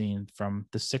that we've seen from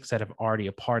the 6 that have already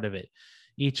a part of it.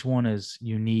 Each one is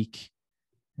unique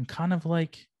and kind of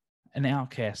like an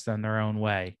outcast in their own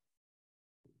way.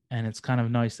 And it's kind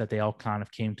of nice that they all kind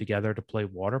of came together to play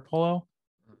water polo.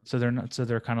 So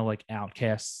they're kind of like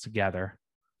outcasts together.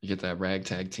 You get that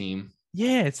ragtag team.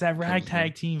 Yeah, it's that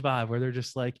ragtag team vibe where they're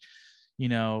just like, you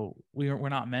know, we're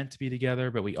not meant to be together,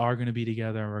 but we are going to be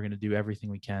together, and we're going to do everything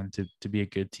we can to be a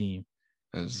good team.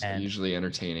 It's usually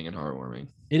entertaining and heartwarming.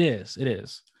 It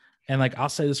is. And like, I'll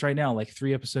say this right now, like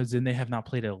 3 episodes in, they have not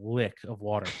played a lick of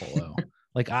water polo.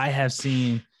 Like, I have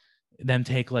seen them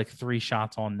take like 3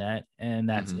 shots on net, and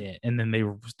that's it. And then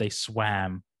they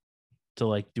swam to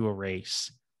like do a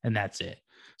race, and that's it.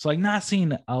 So like, not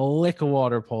seen a lick of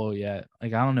water polo yet.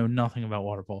 Like, I don't know nothing about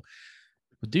water polo,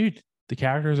 but dude, the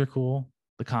characters are cool.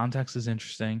 The context is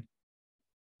interesting.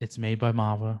 It's made by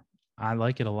MAPPA. I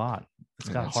like it a lot. It's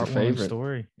got a heartwarming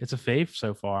story. It's a fave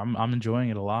so far. I'm enjoying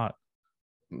it a lot.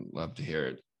 Love to hear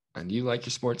it. And you like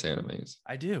your sports animes?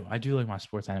 I do like my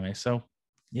sports anime. So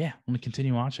yeah, I'm gonna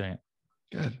continue watching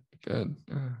it. Good.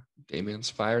 Damien's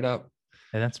fired up.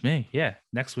 And that's me. Yeah.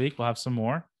 Next week we'll have some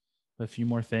more, a few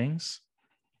more things.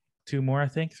 2 more, I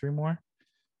think, 3 more.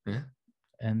 Yeah.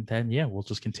 And then, yeah, we'll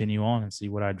just continue on and see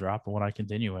what I drop and what I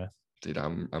continue with. Dude,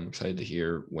 I'm excited to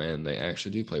hear when they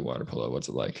actually do play water polo. What's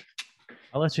it like?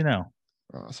 I'll let you know.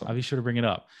 Awesome. I'll be sure to bring it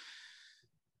up.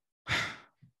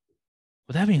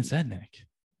 With that being said, Nick,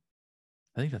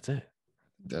 I think that's it.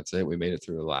 That's it. We made it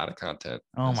through a lot of content.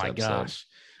 Oh my gosh.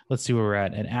 Let's see where we're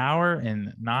at. 1 hour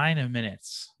and 9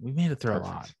 minutes. We made it through a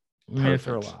lot. Made it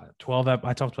through a lot. 12.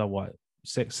 I talked about what?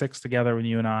 Six together with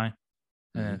you and I,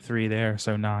 and then 3 there.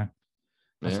 So 9.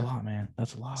 That's a lot, man.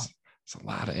 That's a lot. It's a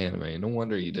lot of anime. No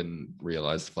wonder you didn't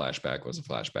realize the flashback was a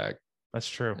flashback. That's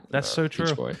true. That's so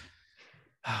true. Boy.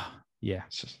 Yeah.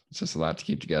 It's just a lot to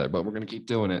keep together, but we're going to keep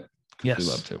doing it. Yes. We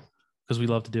love to. Because we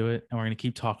love to do it, and we're going to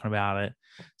keep talking about it.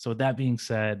 So with that being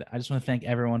said, I just want to thank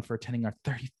everyone for attending our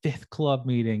 35th club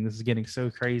meeting. This is getting so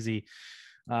crazy.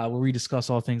 Where we discuss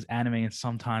all things anime and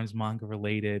sometimes manga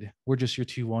related. We're just your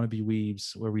 2 wannabe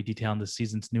weebs, where we detail the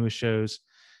season's newest shows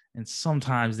and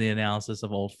sometimes the analysis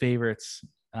of old favorites.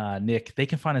 Nick, they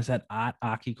can find us at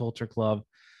Aki Culture Club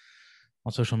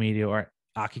on social media, or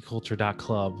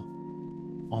akiculture.club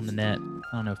on the net.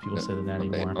 I don't know if people say that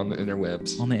anymore. On the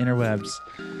interwebs. On the interwebs.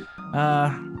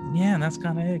 Yeah, and that's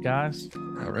kind of it, guys.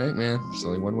 All right, man. There's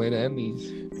only one way to end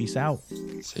these. Peace out.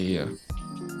 See ya.